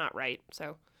that's not right.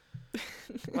 So,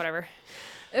 whatever.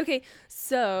 Okay,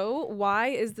 so why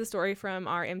is the story from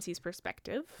our MC's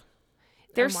perspective?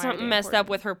 There's something messed up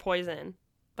with her poison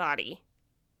body.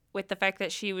 With the fact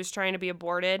that she was trying to be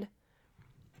aborted.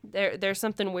 There's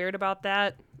something weird about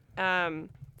that.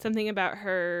 Something about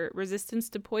her resistance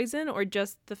to poison, or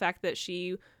just the fact that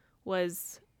she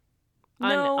was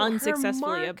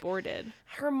unsuccessfully aborted?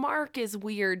 Her mark is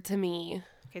weird to me.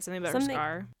 Okay, something about her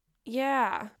scar.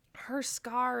 Yeah. Her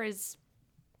scar is...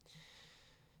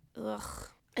 Ugh.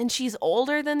 And she's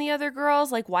older than the other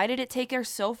girls. Like, why did it take her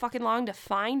so fucking long to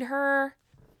find her?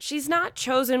 She's not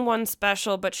chosen one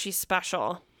special, but she's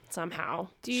special somehow.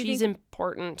 She's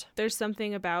important. There's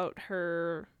something about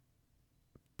her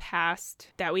past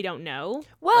that we don't know.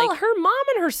 Well, like, her mom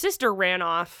and her sister ran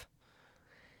off.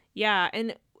 Yeah,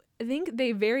 and I think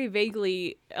they very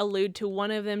vaguely allude to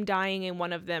one of them dying and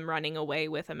one of them running away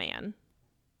with a man.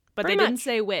 But they didn't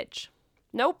say which.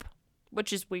 Nope.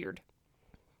 Which is weird.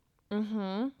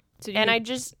 Mm-hmm. So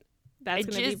that's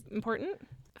going to be important?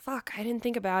 Fuck, I didn't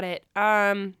think about it.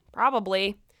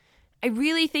 Probably. I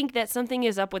really think that something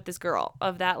is up with this girl.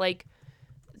 Of that, like,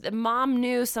 the mom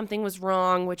knew something was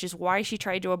wrong, which is why she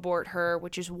tried to abort her,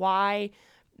 which is why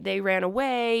they ran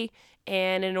away.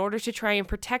 And in order to try and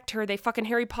protect her, they fucking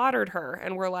Harry Pottered her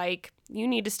and were like, you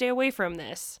need to stay away from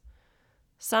this.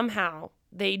 Somehow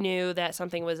they knew that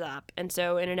something was up. And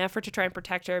so in an effort to try and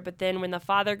protect her, but then when the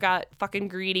father got fucking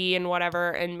greedy and whatever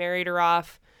and married her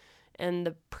off, and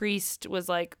the priest was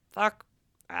like, fuck,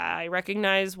 I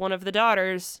recognize one of the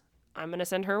daughters, I'm going to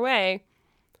send her away.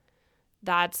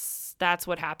 That's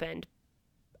what happened.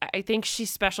 I think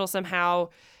she's special somehow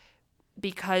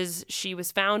because she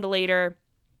was found later,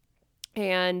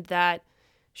 and that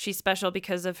she's special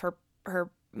because of her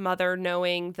mother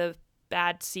knowing the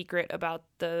bad secret about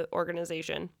the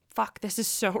organization. Fuck, this is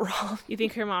so wrong. You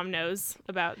think her mom knows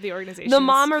about the organization? The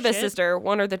mom or the sister,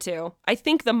 one or the two. I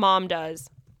think the mom does.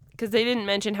 because they didn't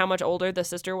mention how much older the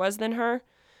sister was than her.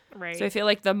 Right. So I feel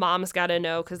like the mom's got to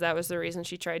know because that was the reason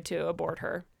she tried to abort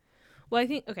her. Well, I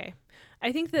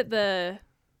think that the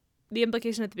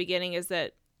implication at the beginning is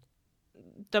that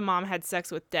the mom had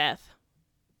sex with Death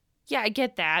Yeah, I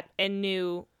get that. and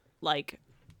knew, like,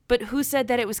 But who said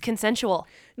that it was consensual?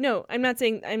 no, I'm not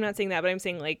saying that, but I'm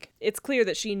saying, like, it's clear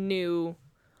that she knew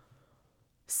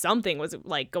something was,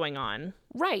 like, going on.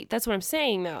 Right. That's what I'm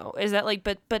saying, though. Is that like,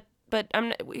 but I'm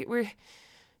not,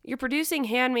 you're producing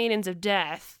handmaidens of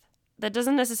death. That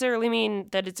doesn't necessarily mean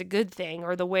that it's a good thing,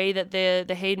 or the way that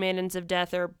the handmaidens of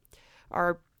death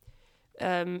are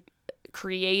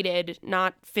created,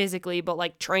 not physically, but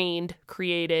like trained,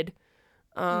 created,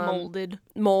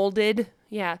 molded.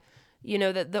 Yeah. You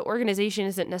know, that the organization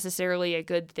isn't necessarily a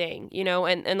good thing, you know,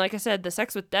 and like I said, the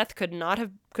sex with Death could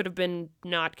have been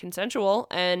not consensual,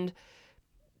 and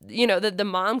you know, the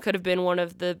mom could have been one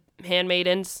of the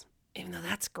handmaidens, even though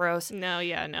that's gross. No,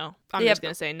 yeah, no. I'm just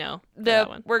going to say no.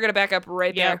 We're going to back up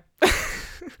right Yep. there.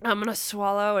 I'm going to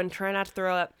swallow and try not to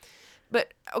throw up.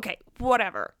 But okay,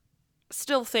 whatever.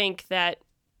 Still think that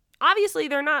obviously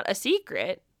they're not a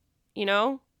secret, you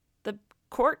know? The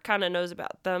court kind of knows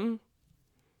about them.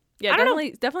 Yeah, I don't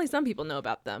know. definitely some people know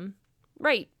about them.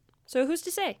 Right. So who's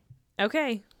to say?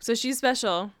 Okay, so she's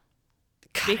special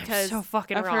God, I'm because so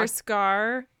fucking of wrong. her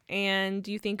scar, and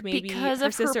do you think maybe Because her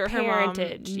of sister her or her mom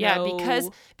parentage. know... Yeah,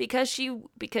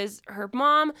 because her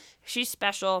mom, she's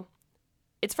special.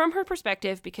 It's from her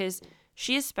perspective because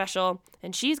she is special,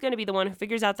 and she's going to be the one who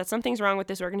figures out that something's wrong with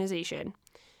this organization.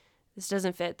 This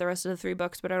doesn't fit the rest of the 3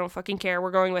 books, but I don't fucking care.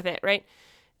 We're going with it, right?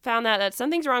 Found out that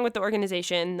something's wrong with the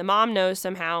organization. The mom knows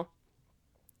somehow,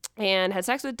 and had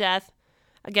sex with Death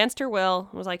against her will.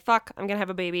 Was like, fuck, I'm gonna have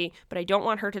a baby, but I don't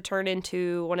want her to turn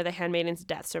into one of the handmaidens'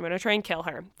 deaths, so I'm gonna try and kill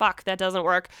her. Fuck, that doesn't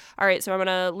work. All right, so I'm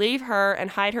gonna leave her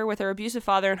and hide her with her abusive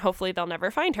father, and hopefully they'll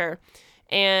never find her.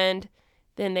 And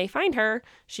then they find her.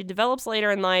 She develops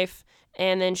later in life,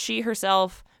 and then she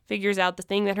herself figures out the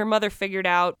thing that her mother figured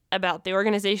out about the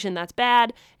organization that's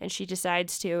bad, and she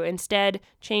decides to instead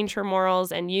change her morals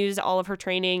and use all of her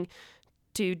training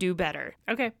to do better.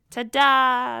 Okay.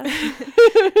 Ta-da!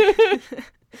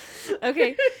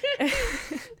 Okay.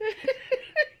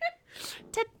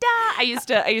 Ta-da! I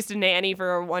used to nanny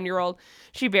for a 1-year-old.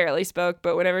 She barely spoke,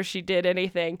 but whenever she did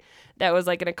anything that was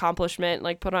like an accomplishment,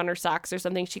 like put on her socks or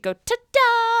something, she'd go,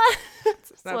 ta-da!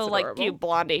 So like adorable. cute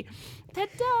Blondie.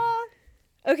 Ta-da!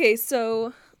 Okay,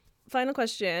 so final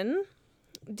question.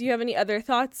 Do you have any other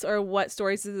thoughts, or what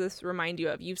stories does this remind you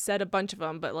of? You've said a bunch of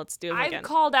them, but let's do them again. I've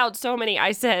called out so many.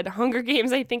 I said Hunger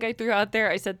Games, I think I threw out there.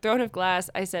 I said Throne of Glass.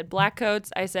 I said Black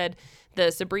Coats. I said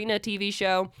the Sabrina TV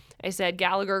show. I said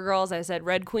Gallagher Girls. I said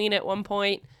Red Queen at one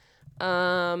point.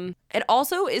 It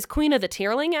also is Queen of the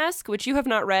Tearling-esque, which you have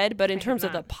not read, but in terms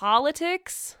of the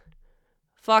politics,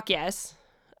 fuck yes.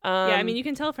 Yeah, I mean, you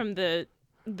can tell from the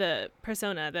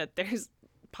persona that there's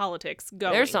politics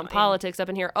going. There's some politics up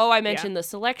in here. Oh, I mentioned the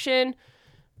selection.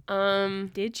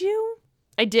 Did you?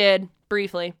 I did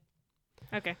briefly.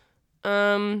 Okay.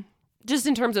 Just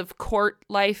in terms of court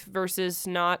life versus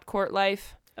not court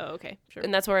life. Oh, okay. Sure.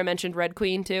 And that's where I mentioned Red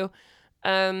Queen too.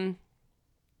 Yeah,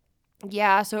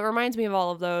 so it reminds me of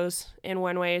all of those in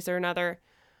one way or another.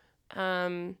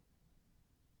 Yeah,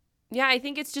 I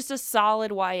think it's just a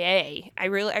solid YA. I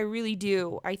really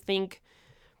do. I think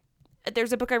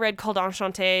there's a book I read called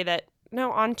Enchante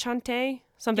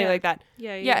something like that.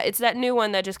 Yeah, it's that new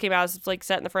one that just came out. It's like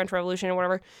set in the French Revolution or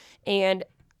whatever. And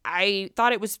I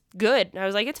thought it was good. I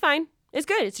was like, it's fine. It's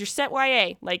good. It's your set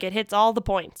YA. Like, it hits all the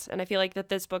points. And I feel like that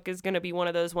this book is going to be one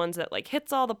of those ones that, like,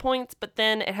 hits all the points, but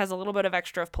then it has a little bit of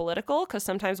extra of political, because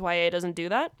sometimes YA doesn't do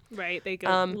that. Right. They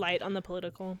go light on the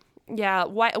political. Yeah.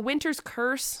 Winter's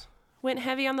Curse went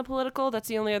heavy on the political. That's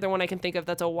the only other one I can think of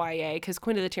that's a YA, because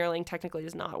Queen of the Tearling technically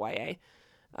is not YA.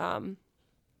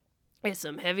 It's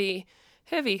some heavy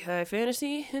high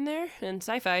fantasy in there, and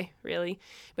sci-fi, really.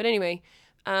 But anyway,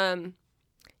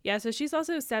 yeah, so she's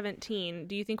also 17.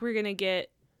 Do you think we're going to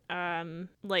get,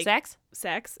 like...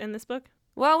 Sex in this book?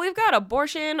 Well, we've got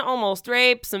abortion, almost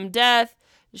rape, some death.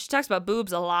 She talks about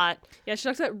boobs a lot. Yeah, she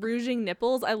talks about rouging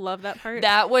nipples. I love that part.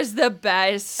 That was the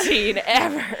best scene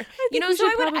ever. You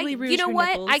know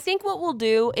what? I think what we'll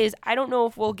do is, I don't know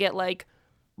if we'll get, like,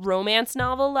 romance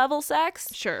novel level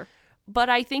sex. Sure. But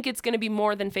I think it's going to be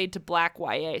more than fade to black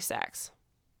YA sex.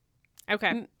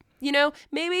 Okay. You know,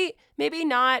 maybe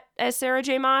not as Sarah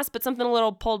J. Maas, but something a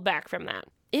little pulled back from that.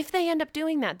 If they end up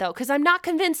doing that, though, because I'm not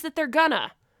convinced that they're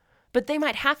gonna. But they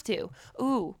might have to.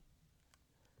 Ooh.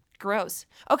 Gross.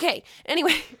 Okay,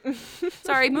 anyway.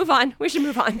 Sorry, move on. We should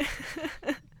move on.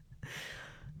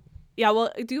 Yeah,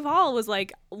 well, Duval was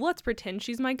like, let's pretend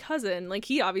she's my cousin. Like,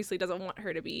 he obviously doesn't want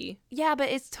her to be. Yeah, but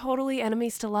it's totally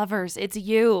enemies to lovers. It's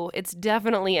you. It's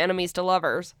definitely enemies to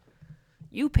lovers.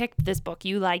 You picked this book.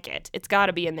 You like it. It's got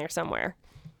to be in there somewhere.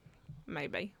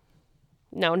 Maybe.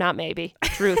 No, not maybe.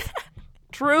 Truth.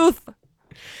 Truth.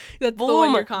 That's the one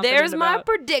Boom. you're confident There's my about.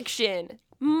 prediction.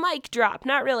 Mic drop.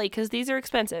 Not really, because these are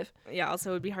expensive. Yeah,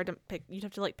 also it would be hard to pick. You'd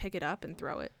have to, like, pick it up and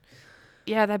throw it.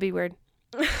 Yeah, that'd be weird.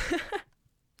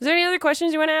 Is there any other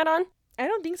questions you want to add on? I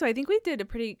don't think so. I think we did a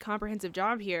pretty comprehensive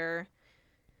job here.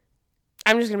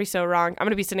 I'm just going to be so wrong. I'm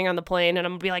going to be sitting on the plane and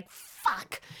I'm going to be like,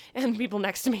 fuck. And people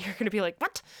next to me are going to be like,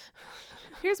 what?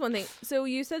 Here's one thing. So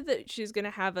you said that she's going to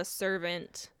have a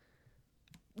servant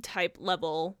type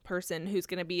level person who's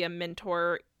going to be a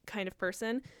mentor kind of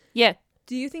person. Yeah.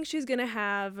 Do you think she's going to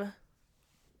have,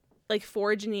 like,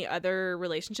 forge any other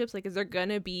relationships? Like, is there going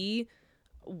to be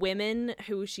women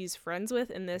who she's friends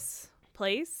with in this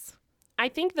place? I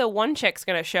think the one chick's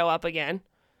going to show up again.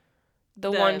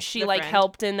 The one she, like, friend.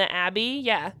 helped in the Abbey.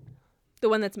 Yeah. The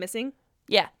one that's missing?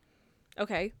 Yeah.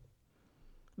 Okay.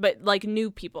 But, like,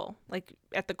 new people, like,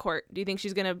 at the court. Do you think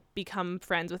she's going to become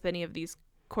friends with any of these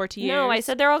courtiers? No, I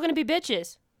said they're all going to be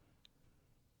bitches.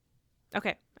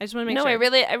 Okay. I just want to make No, sure.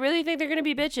 I really think they're going to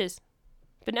be bitches.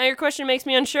 But now your question makes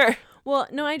me unsure. Well,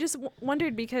 no, I just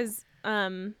wondered because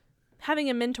having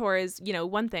a mentor is, you know,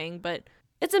 one thing, but...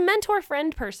 It's a mentor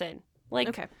friend person. Like,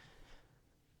 Okay.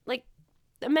 like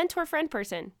a mentor friend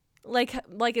person. Like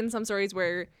in some stories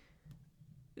where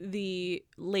the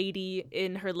lady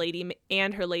in her lady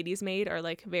and her lady's maid are,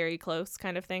 like, very close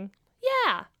kind of thing.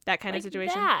 Yeah. That kind of Like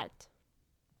situation. that.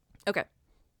 Okay.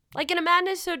 Like in A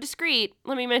Madness So Discreet,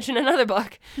 let me mention another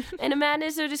book. In A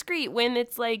Madness So Discreet, when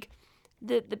it's like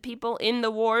the people in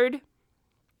the ward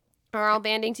are all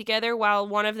banding together while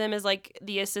one of them is like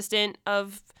the assistant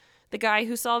of the guy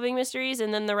who's solving mysteries,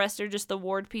 and then the rest are just the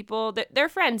ward people. They're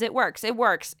friends. It works. It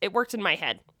works. It worked in my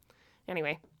head.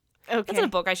 Anyway, Okay. that's in a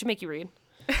book I should make you read.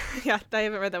 Yeah, I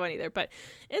haven't read that one either, but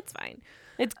it's fine.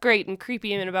 It's great and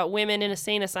creepy and about women in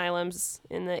insane asylums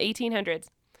in the 1800s.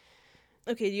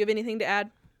 Okay, do you have anything to add?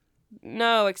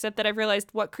 No, except that I've realized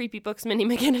what creepy books Minnie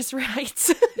McGinnis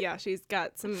writes. Yeah, she's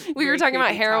got some... We were very talking about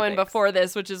creepy heroin topics. before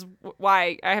this, which is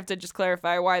why I have to just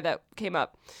clarify why that came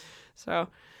up. So,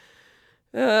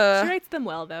 She writes them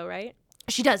well, though, right?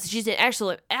 she does. She's an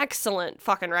excellent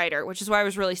fucking writer, which is why I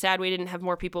was really sad we didn't have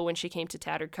more people when she came to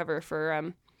Tattered Cover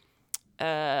for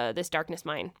This Darkness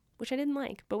Mine, which I didn't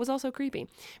like, but was also creepy.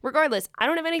 Regardless, I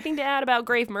don't have anything to add about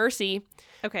Grave Mercy,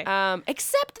 Okay.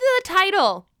 except the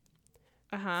title,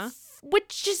 Uh-huh.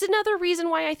 which is another reason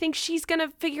why I think she's gonna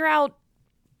figure out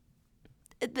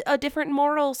a different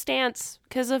moral stance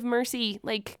because of mercy,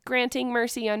 like granting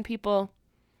mercy on people.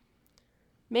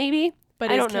 Maybe. But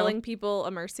I is don't know. killing people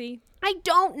a mercy? I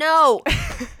don't know.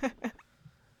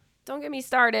 Don't get me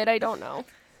started. I don't know.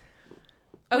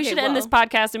 We Okay, should end this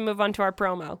podcast and move on to our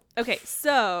promo. Okay,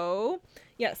 so,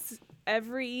 yes,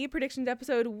 every predictions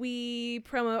episode, we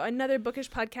promo another bookish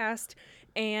podcast.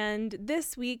 And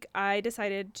this week, I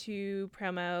decided to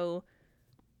promo,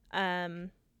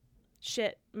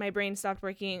 my brain stopped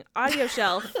working, Audio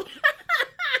Shelf.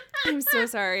 I'm so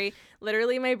sorry.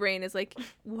 Literally, my brain is like,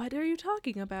 what are you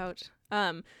talking about?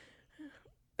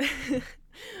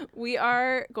 We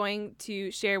are going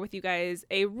to share with you guys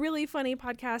a really funny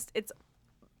podcast. It's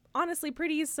honestly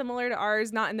pretty similar to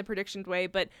ours, not in the predictions way,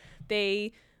 but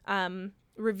they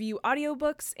review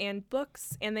audiobooks and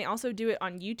books, and they also do it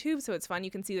on YouTube, so it's fun.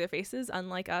 You can see their faces,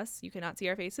 unlike us. You cannot see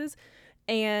our faces.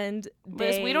 And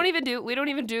We don't even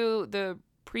do the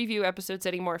preview episodes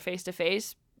anymore face to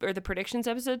face, or the predictions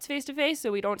episodes face to face,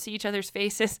 so we don't see each other's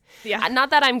faces. Yeah. Not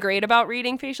that I'm great about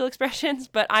reading facial expressions,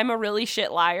 but I'm a really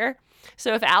shit liar.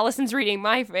 So if Allison's reading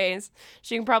my face,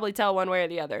 she can probably tell one way or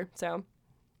the other. So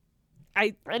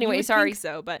Anyway, you sorry. think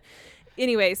so, but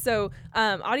anyway, so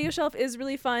Audio Shelf is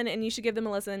really fun, and you should give them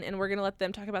a listen, and we're going to let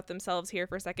them talk about themselves here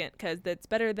for a second, because that's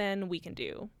better than we can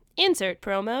do. Insert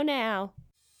promo now.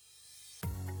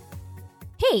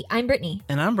 Hey, I'm Brittany,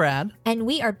 And I'm Brad, and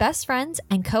we are best friends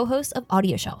and co-hosts of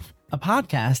Audio Shelf. a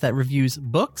podcast that reviews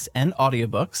books and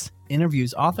audiobooks,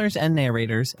 interviews authors and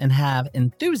narrators, and have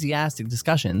enthusiastic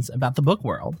discussions about the book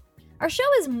world. Our show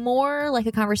is more like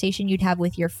a conversation you'd have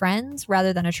with your friends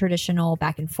rather than a traditional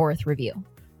back and forth review.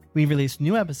 We release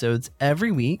new episodes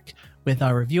every week, with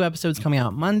our review episodes coming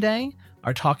out Monday,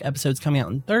 our talk episodes coming out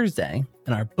on Thursday,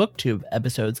 and our booktube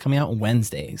episodes coming out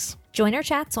Wednesdays. Join our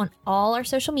chats on all our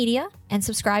social media and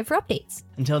subscribe for updates.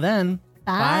 Until then,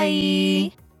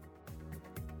 Bye.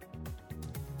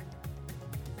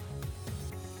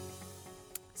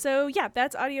 So yeah,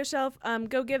 that's Audio Shelf.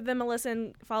 Go give them a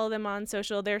listen. Follow them on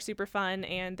social. They're super fun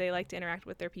and they like to interact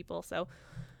with their people. So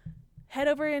head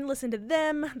over and listen to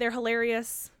them. They're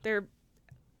hilarious. They're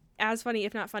as funny,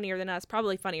 if not funnier than us.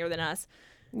 Probably funnier than us.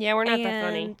 Yeah, we're not that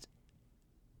funny.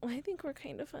 And I think we're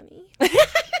kind of funny.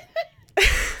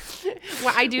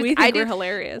 Well, I do. We think we're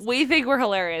hilarious. We think we're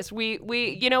hilarious. We.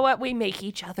 You know what? We make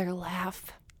each other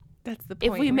laugh. That's the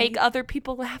point. If we right? make other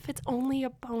people laugh, it's only a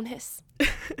bonus.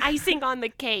 Icing on the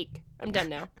cake. I'm done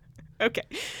now. Okay.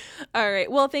 All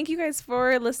right. Well, thank you guys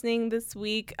for listening this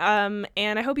week. And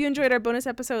I hope you enjoyed our bonus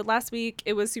episode last week.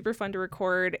 It was super fun to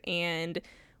record, and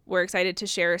we're excited to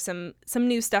share some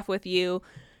new stuff with you.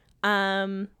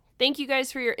 Thank you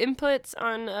guys for your inputs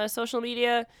on social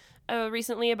media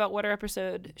recently about what our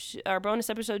bonus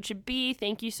episode should be.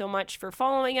 Thank you so much for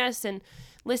following us and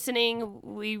listening.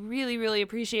 We really, really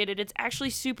appreciate it. It's actually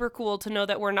super cool to know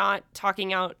that we're not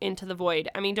talking out into the void.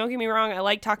 I mean, don't get me wrong. I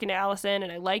like talking to Allison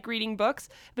and I like reading books,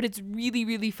 but it's really,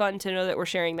 really fun to know that we're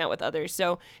sharing that with others.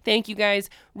 So thank you guys.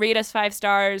 Rate us 5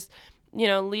 stars.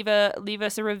 Leave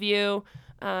us a review.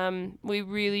 We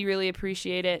really, really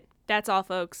appreciate it. That's all,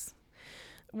 folks.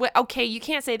 Well, okay, you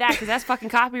can't say that because that's fucking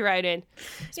copyrighted.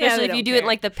 Especially if you do it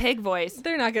like the pig voice.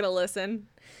 They're not gonna listen.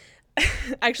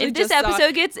 Actually, if this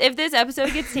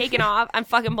episode gets taken off, I'm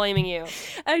fucking blaming you.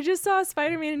 I just saw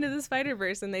Spider-Man Into the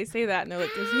Spider-Verse, and they say that. No,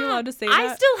 is he allowed to say that?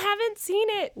 I still haven't seen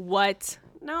it. What?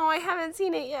 No, I haven't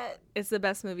seen it yet. It's the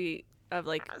best movie of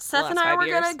Seth and I were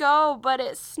gonna go, but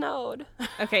it snowed.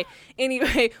 Okay.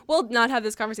 Anyway, we'll not have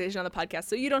this conversation on the podcast,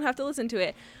 so you don't have to listen to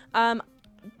it.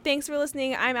 Thanks for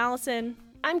listening. I'm Allison.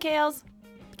 I'm Kales.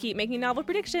 Keep making novel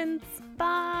predictions.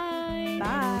 Bye.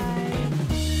 Bye.